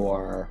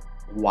for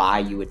why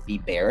you would be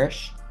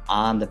bearish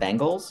on the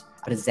Bengals,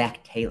 but it's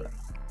Zach Taylor.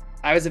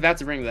 I was about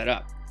to bring that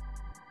up.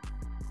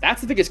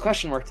 That's the biggest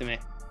question mark to me.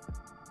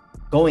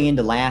 Going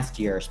into last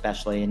year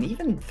especially, and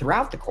even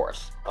throughout the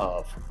course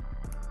of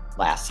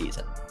last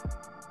season,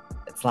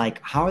 it's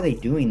like, how are they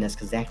doing this?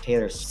 Because Zach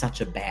Taylor is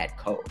such a bad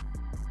coach.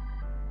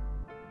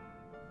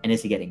 And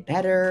is he getting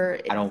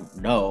better? I don't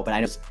know, but I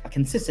know it's a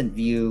consistent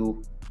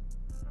view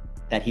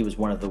that he was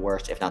one of the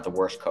worst, if not the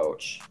worst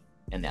coach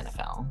in the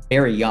NFL.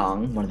 Very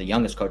young, one of the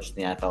youngest coaches in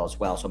the NFL as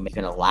well, so maybe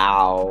can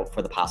allow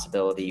for the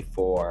possibility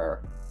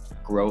for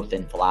growth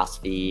in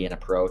philosophy and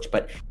approach,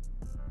 but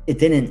it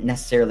didn't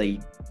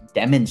necessarily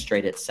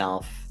demonstrate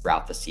itself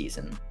throughout the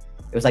season.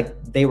 It was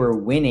like they were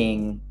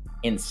winning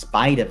in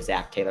spite of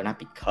Zach Taylor, not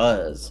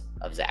because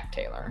of Zach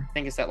Taylor. I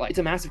think it's that, like, it's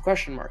a massive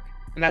question mark.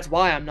 And that's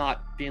why I'm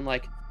not being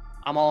like,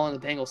 I'm all in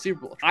the Bengals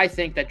Super Bowl. I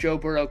think that Joe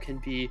Burrow can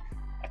be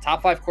a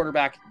top 5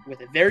 quarterback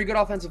with a very good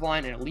offensive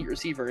line and elite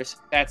receivers.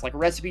 That's like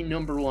recipe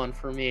number 1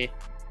 for me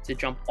to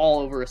jump all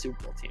over a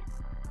Super Bowl team.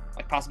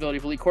 Like, possibility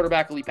of elite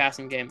quarterback, elite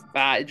passing game.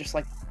 But just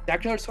like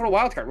Zach Taylor's sort of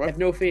wild card. I have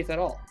no faith at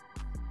all.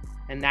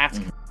 And that's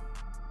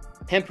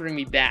tempering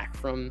me back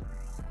from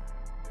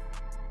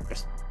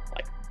just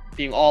like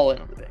being all in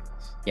on the Bengals.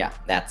 Yeah,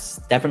 that's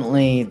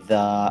definitely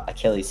the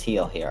Achilles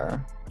heel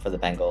here for the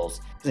Bengals.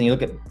 When you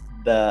look at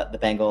the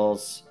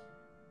Bengals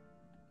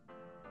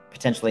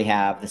potentially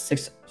have the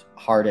 6th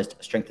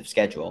hardest strength of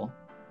schedule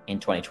in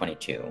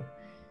 2022.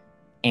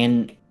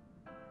 And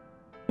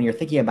when you're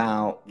thinking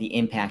about the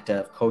impact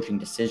of coaching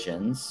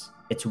decisions,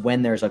 it's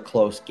when there's a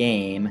close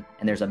game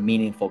and there's a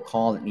meaningful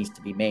call that needs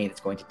to be made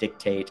that's going to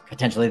dictate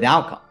potentially the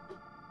outcome.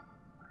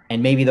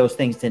 And maybe those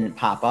things didn't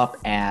pop up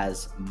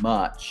as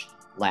much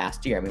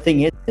last year. I mean, the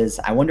thing is,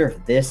 I wonder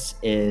if this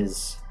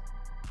is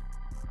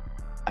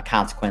a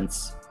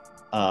consequence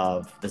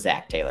of the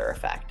Zach Taylor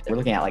effect. We're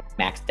looking at like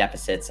max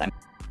deficits.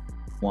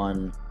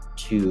 1,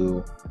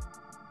 2,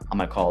 I'm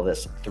going to call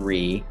this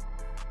 3,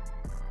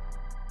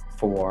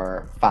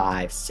 4,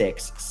 5,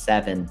 6,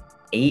 7,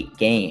 8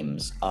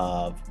 games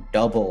of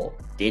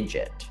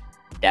double-digit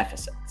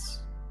deficits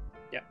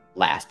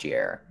last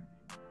year.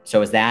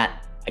 So is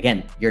that,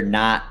 again, you're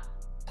not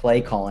play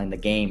calling the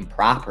game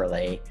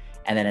properly,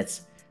 and then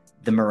it's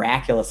the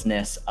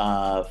miraculousness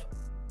of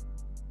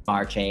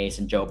Jamar Chase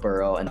and Joe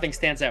Burrow. And nothing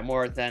stands out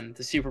more than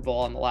the Super Bowl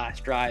on the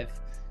last drive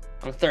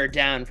on 3rd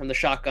down from the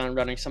shotgun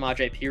running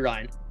Samaje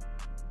Perine.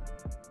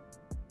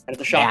 And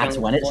the shotgun, that's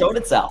when it showed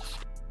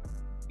itself.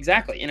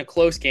 Exactly. In a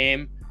close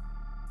game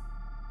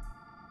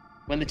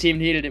when the team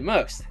needed it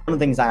most. One of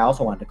the things I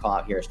also wanted to call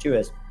out here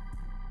is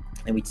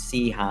and we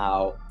see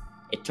how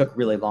it took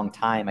really long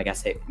time, I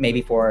guess,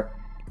 maybe for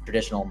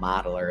traditional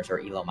modelers or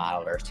ELO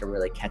modelers to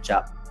really catch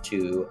up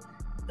to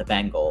the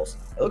Bengals.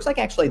 It looks like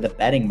actually the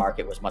betting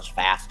market was much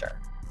faster.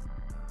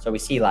 So we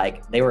see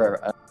like they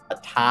were a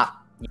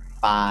top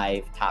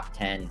 5, top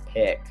 10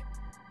 pick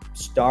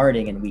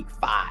starting in week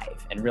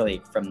 5, and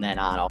really from then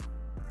on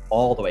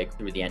all the way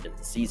through the end of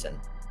the season.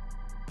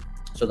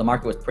 So the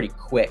market was pretty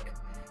quick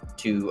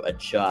to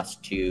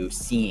adjust to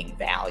seeing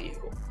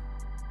value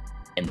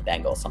in the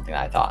Bengals, something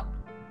that I thought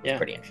was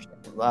pretty interesting.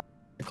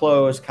 The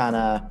close, kind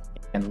of,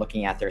 and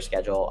looking at their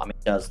schedule, I mean,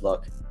 it does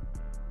look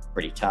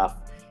pretty tough.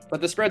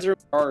 But the spreads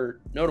are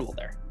notable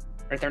there,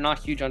 right? They're not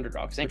huge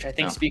underdogs, which I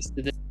think speaks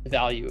to the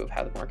value of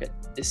how the market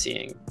is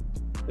seeing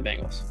the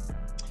Bengals.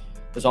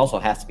 This also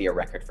has to be a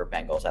record for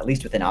Bengals, at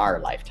least within our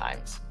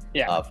lifetimes,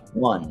 of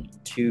 1,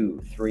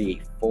 2,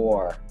 3,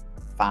 4,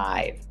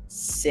 5,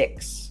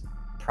 6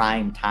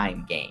 prime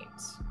time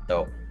games.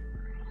 So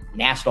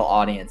national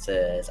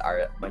audiences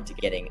are going to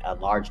getting a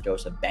large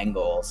dose of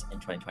Bengals in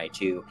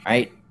 2022,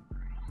 right?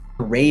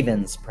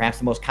 Ravens, perhaps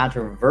the most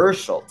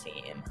controversial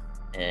team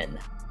in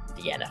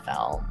the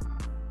NFL.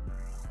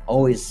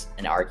 Always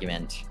an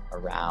argument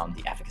around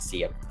the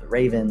efficacy of the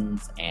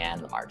Ravens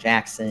and Lamar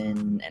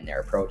Jackson and their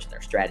approach and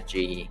their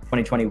strategy.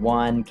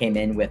 2021 came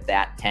in with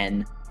that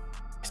 10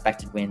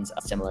 expected wins,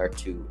 similar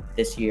to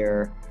this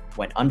year.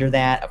 Went under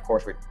that. Of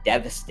course, we're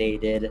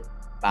devastated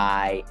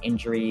by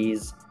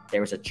injuries.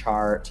 There was a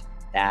chart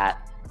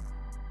that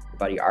your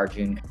buddy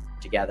Arjun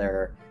put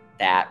together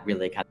that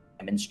really kind of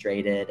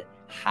demonstrated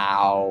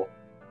how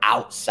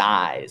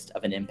outsized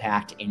of an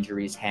impact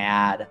injuries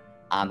had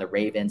on the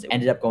Ravens. It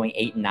ended up going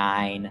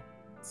 8-9,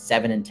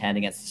 7-10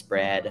 against the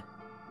spread,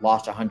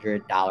 lost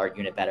 $100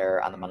 unit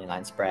better on the money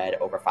line spread,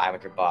 over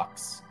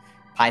 $500.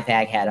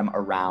 Pythag had them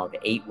around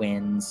 8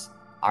 wins.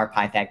 Our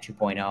Pythag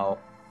 2.0,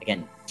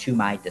 again, to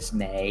my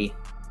dismay,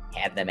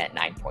 had them at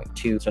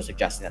 9.2, so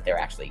suggesting that they're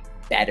actually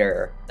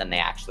better than they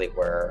actually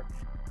were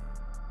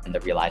in the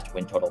realized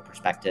win total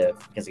perspective.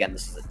 Because again,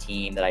 this is a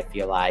team that I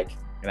feel like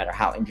no matter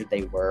how injured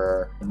they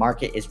were, the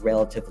market is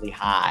relatively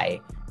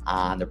high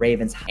on the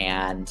Ravens,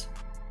 and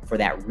for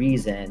that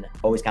reason,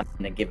 always kind of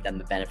going to give them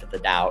the benefit of the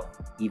doubt,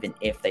 even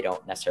if they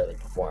don't necessarily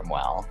perform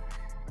well.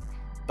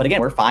 But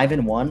again, we're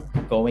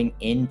 5-1 going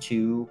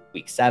into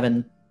week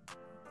 7.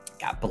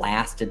 Got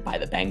blasted by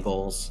the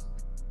Bengals.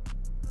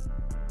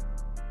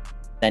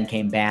 Then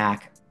came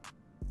back,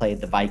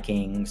 played the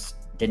Vikings,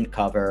 didn't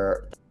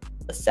cover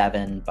the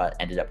 7, but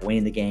ended up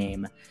winning the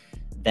game.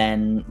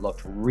 Then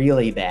looked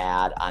really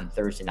bad on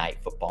Thursday Night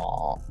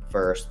Football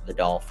versus the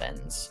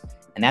Dolphins.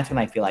 And that's when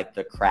I feel like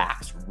the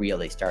cracks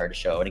really started to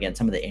show. And again,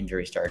 some of the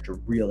injuries started to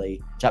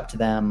really catch up to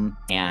them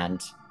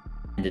and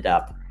ended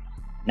up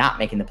not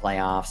making the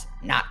playoffs,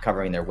 not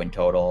covering their win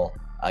total,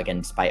 again,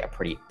 despite a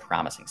pretty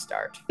promising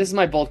start. This is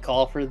my bold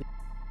call for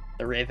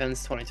the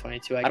Ravens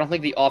 2022. I don't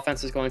think the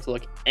offense is going to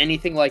look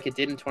anything like it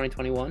did in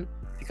 2021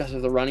 because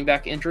of the running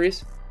back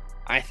injuries.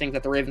 I think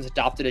that the Ravens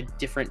adopted a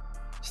different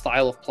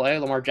style of play.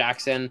 Lamar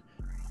Jackson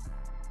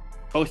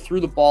both threw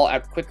the ball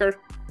out quicker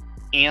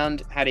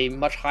and had a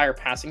much higher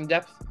passing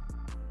depth,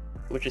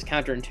 which is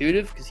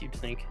counterintuitive because you'd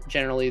think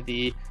generally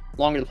the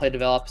longer the play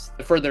develops,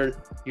 the further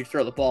you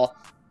throw the ball.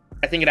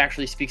 I think it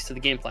actually speaks to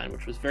the game plan,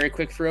 which was very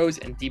quick throws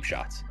and deep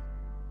shots,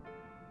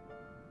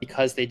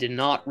 because they did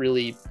not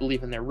really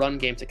believe in their run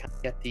game to kind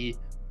of get the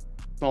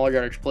smaller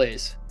yardage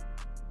plays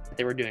that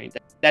they were doing,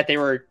 that they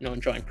were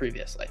enjoying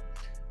previously.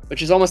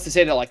 Which is almost to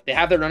say that like they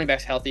have their running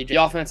backs healthy. The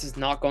offense is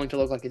not going to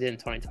look like it did in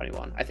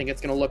 2021. I think it's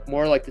going to look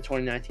more like the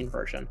 2019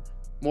 version.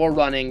 More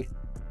running,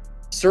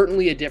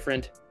 certainly a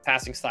different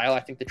passing style. I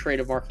think the trade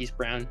of Marquise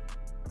Brown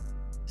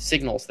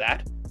signals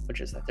that,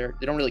 which is that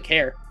they don't really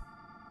care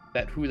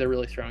about who they're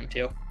really throwing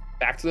to.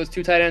 Back to those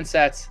 2 tight end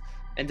sets,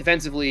 and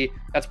defensively,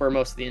 that's where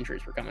most of the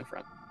injuries were coming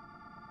from.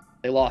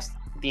 They lost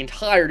the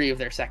entirety of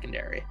their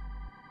secondary.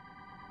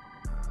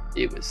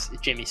 It was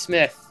Jamie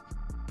Smith,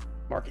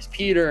 Marcus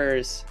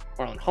Peters,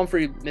 Marlon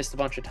Humphrey missed a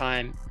bunch of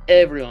time.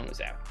 Everyone was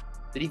out.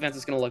 The defense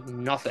is going to look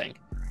nothing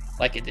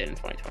like it did in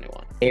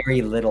 2021.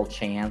 Very little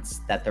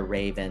chance that the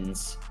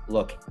Ravens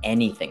look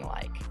anything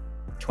like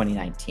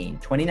 2019.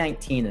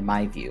 2019, in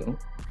my view,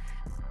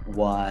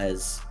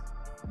 was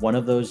one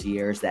of those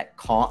years that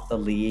caught the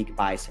league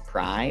by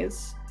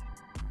surprise,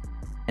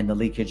 and the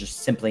league could just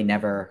simply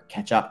never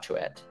catch up to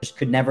it. Just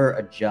could never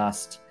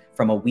adjust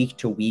from a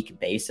week-to-week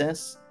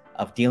basis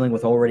of dealing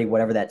with already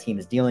whatever that team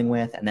is dealing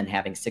with, and then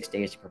having 6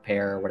 days to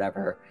prepare or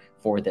whatever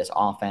for this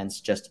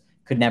offense. Just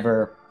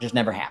never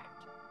happened.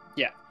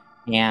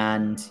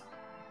 Yeah.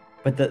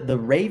 But the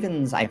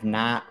Ravens, I've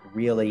not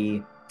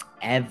really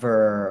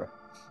ever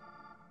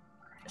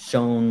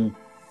shown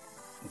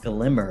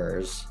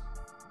glimmers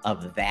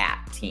of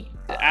that team.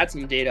 To add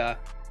some data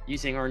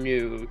using our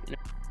new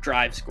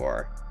drive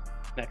score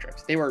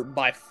metrics, they were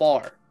by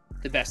far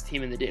the best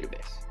team in the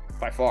database,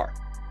 by far.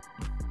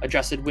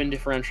 Adjusted win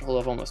differential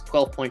of almost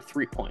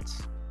 12.3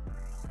 points.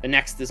 The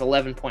next is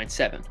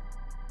 11.7.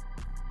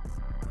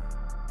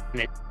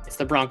 And it's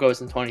the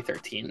Broncos in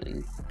 2013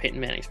 and Peyton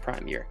Manning's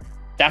prime year.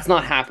 That's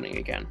not happening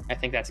again. I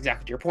think that's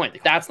exactly to your point.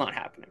 That's not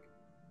happening.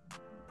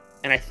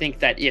 And I think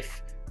that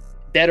if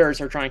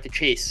bettors are trying to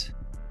chase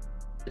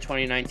the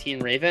 2019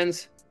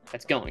 Ravens,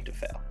 that's going to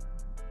fail.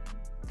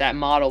 That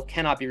model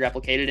cannot be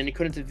replicated, and it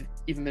couldn't have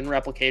even been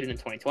replicated in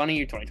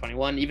 2020 or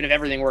 2021, even if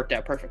everything worked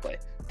out perfectly.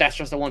 That's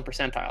just a 1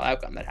 percentile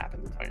outcome that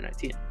happened in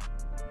 2019.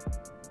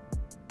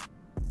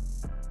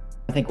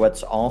 I think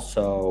what's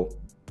also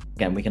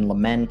Again, we can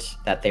lament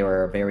that they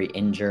were very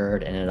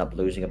injured and ended up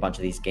losing a bunch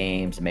of these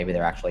games, and maybe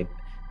they're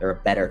a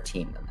better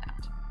team than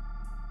that.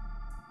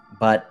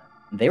 But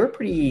they were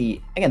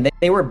pretty, again,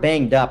 they were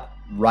banged up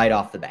right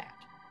off the bat.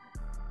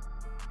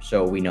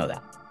 So we know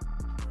that.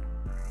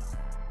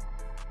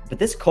 But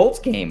this Colts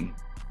game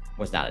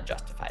was not a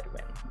justified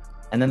win.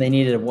 And then they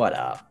needed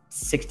a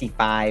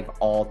 65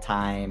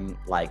 all-time,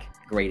 like,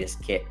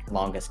 greatest kick,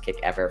 longest kick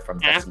ever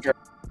from after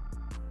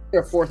a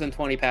 4th and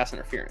 20 pass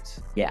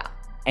interference. Yeah.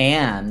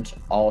 And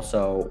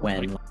also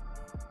when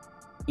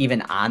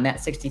even on that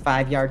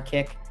 65-yard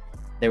kick,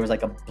 there was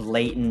like a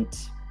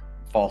blatant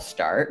false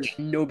start.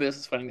 No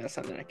business putting that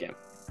Sunday night game.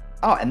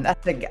 Oh, and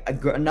that's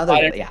another.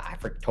 I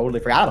totally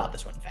forgot about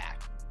this one. In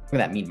fact, look at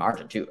that mean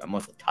margin too.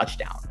 Almost a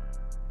touchdown,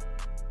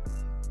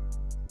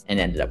 and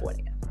ended up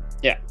winning it.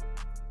 Yeah.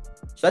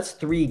 So that's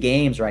 3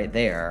 games right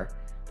there.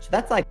 So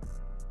that's like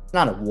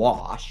not a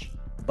wash,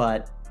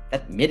 but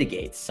that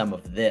mitigates some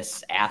of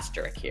this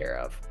asterisk here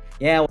of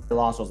they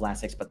lost those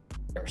last 6, but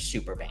they're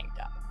super banged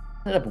up.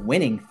 Ended up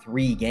winning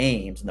 3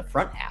 games in the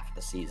front half of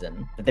the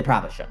season that they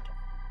probably shouldn't have.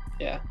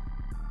 Yeah.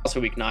 Also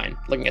week 9,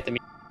 looking at the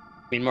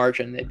mean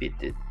margin, they beat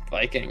the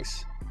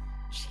Vikings.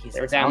 Jesus,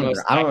 they were down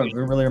I don't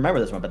really remember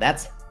this one, but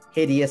that's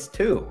hideous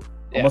too.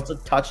 Yeah. Almost a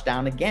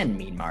touchdown again,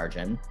 mean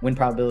margin. Win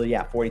probability,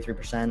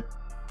 43%.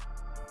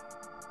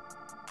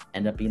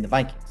 End up being the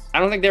Vikings. I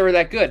don't think they were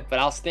that good, but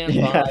I'll stand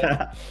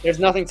by. There's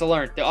nothing to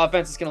learn. The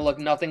offense is going to look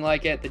nothing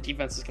like it. The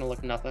defense is going to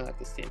look nothing like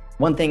this team.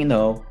 One thing,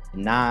 though,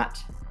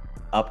 not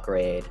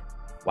upgrade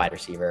wide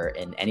receiver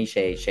in any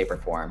shape, or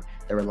form.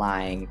 They're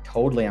relying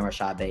totally on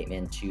Rashad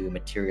Bateman to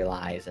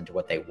materialize into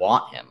what they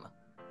want him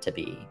to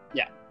be.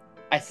 Yeah.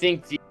 I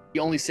think the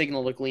only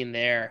signal to glean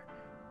there,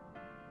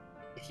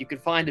 if you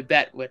could find a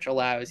bet which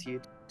allows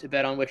you to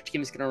bet on which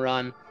team is going to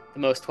run the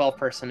most 12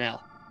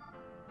 personnel,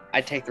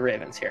 I'd take the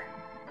Ravens here.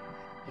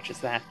 Which is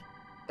that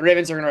the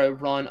Ravens are going to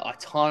run a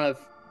ton of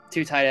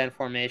 2 tight end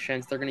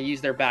formations. They're going to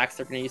use their backs.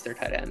 They're going to use their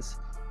tight ends.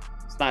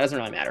 It doesn't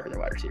really matter who their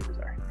wide receivers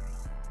are.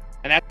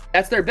 And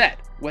that's their bet.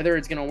 Whether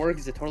it's going to work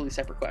is a totally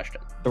separate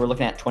question. So we're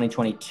looking at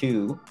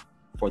 2022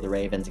 for the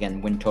Ravens.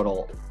 Again, win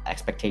total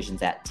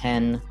expectations at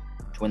 10,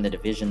 to win the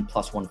division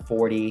plus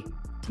 140,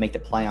 to make the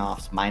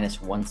playoffs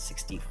minus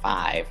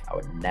 165. I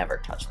would never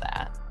touch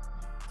that.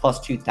 Plus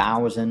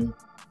 2,000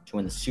 to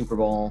win the Super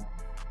Bowl.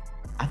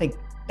 I think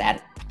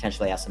that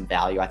potentially has some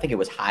value. I think it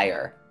was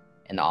higher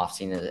in the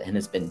offseason and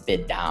has been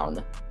bid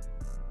down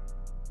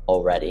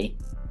already.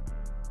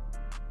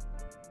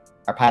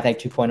 Our Pathag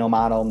 2.0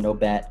 model, no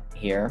bet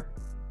here.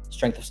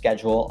 Strength of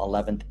schedule,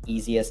 11th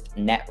easiest.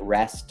 Net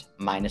rest,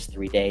 minus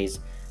 3 days.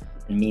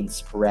 And mean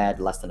spread,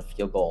 less than a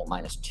field goal,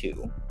 minus 2.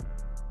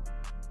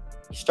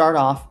 You start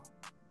off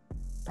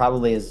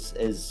probably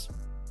as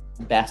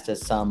best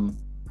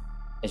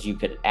as you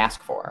could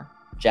ask for.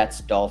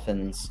 Jets,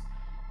 Dolphins,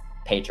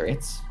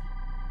 Patriots.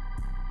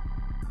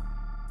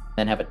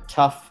 Then have a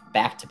tough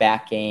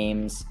back-to-back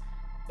games,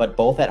 but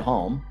both at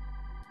home,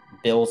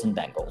 Bills and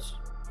Bengals.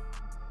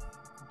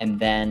 And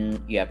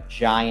then you have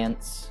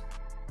Giants,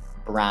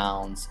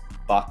 Browns,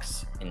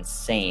 Bucks, and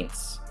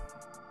Saints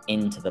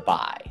into the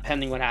bye.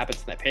 Depending what happens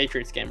in that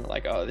Patriots game, we're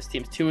like, oh, this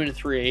team's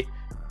 2-3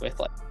 with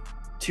like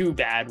 2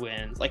 bad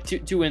wins, like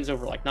two wins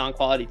over like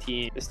non-quality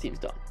team. This team's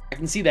done. I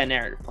can see that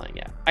narrative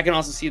playing out. I can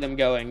also see them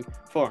going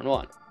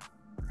 4-1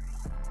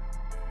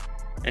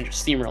 and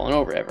just steamrolling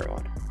over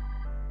everyone.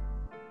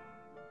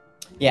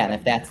 Yeah, and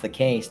if that's the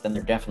case, then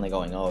they're definitely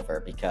going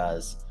over,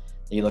 because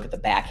you look at the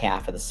back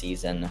half of the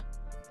season and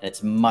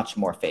it's much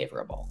more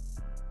favorable.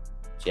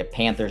 So you have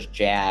Panthers,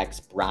 Jags,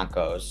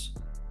 Broncos,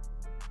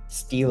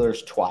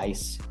 Steelers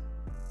twice,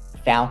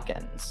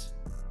 Falcons,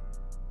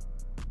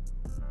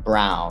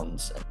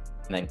 Browns,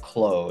 and then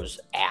close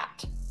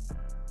at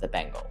the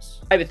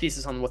Bengals. I have a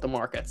thesis on what the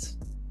market's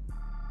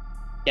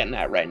getting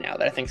at right now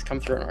that I think's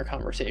come through in our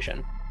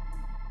conversation,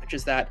 which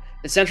is that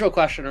the central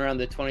question around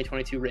the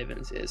 2022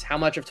 Ravens is how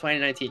much of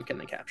 2019 can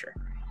they capture?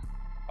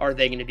 Are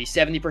they going to be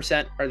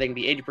 70%? Are they going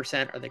to be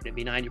 80%? Are they going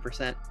to be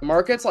 90%? The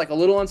market's like a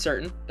little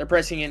uncertain. They're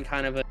pricing in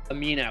kind of a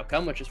mean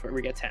outcome, which is where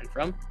we get 10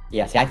 from.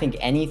 Yeah, see, I think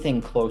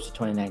anything close to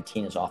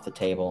 2019 is off the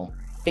table.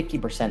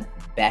 50%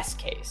 best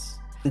case.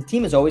 The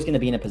team is always going to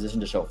be in a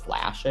position to show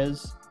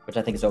flashes, which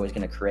I think is always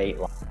going to create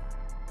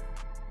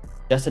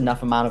just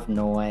enough amount of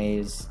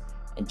noise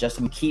and just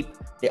to keep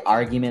the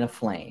argument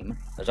aflame.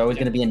 There's always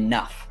going to be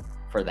enough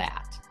for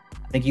that.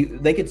 I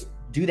think they could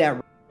do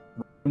that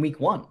in week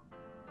 1.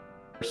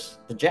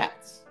 The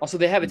Jets. Also,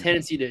 they have a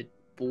tendency to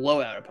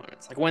blow out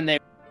opponents. Like when they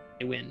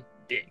win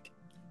big,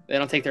 they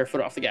don't take their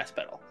foot off the gas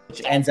pedal,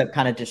 which ends up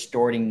kind of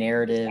distorting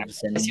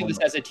narratives. I see this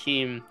as a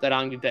team that I'm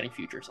going to be betting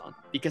futures on,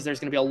 because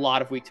there's going to be a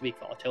lot of week-to-week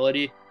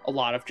volatility, a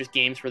lot of just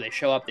games where they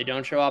show up, they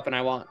don't show up, and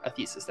I want a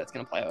thesis that's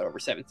going to play out over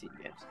 17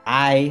 games.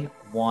 I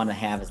want to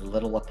have as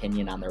little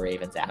opinion on the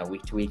Ravens on a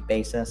week-to-week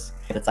basis.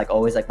 It's like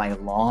always like my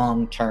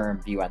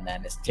long-term view on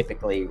them is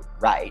typically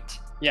right.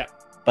 Yeah.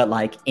 But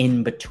like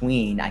in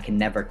between, I can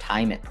never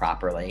time it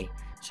properly.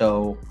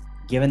 So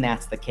given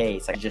that's the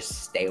case, I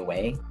just stay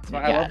away. So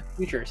I love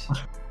futures.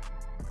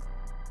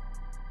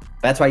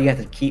 That's why you have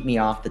to keep me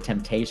off the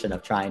temptation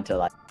of trying to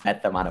like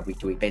bet them on a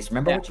week-to-week basis.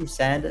 Remember what you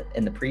said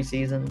in the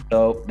preseason?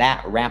 So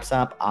that wraps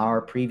up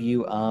our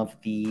preview of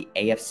the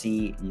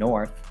AFC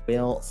North.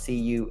 We'll see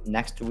you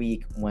next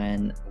week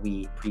when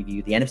we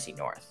preview the NFC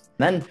North.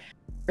 And then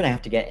we're going to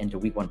have to get into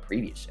week 1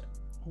 preview soon.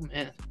 Oh,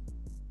 man.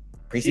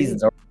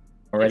 Preseason's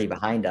already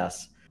behind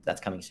us. That's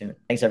coming soon.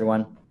 Thanks,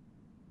 everyone.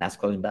 That's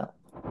closing bell.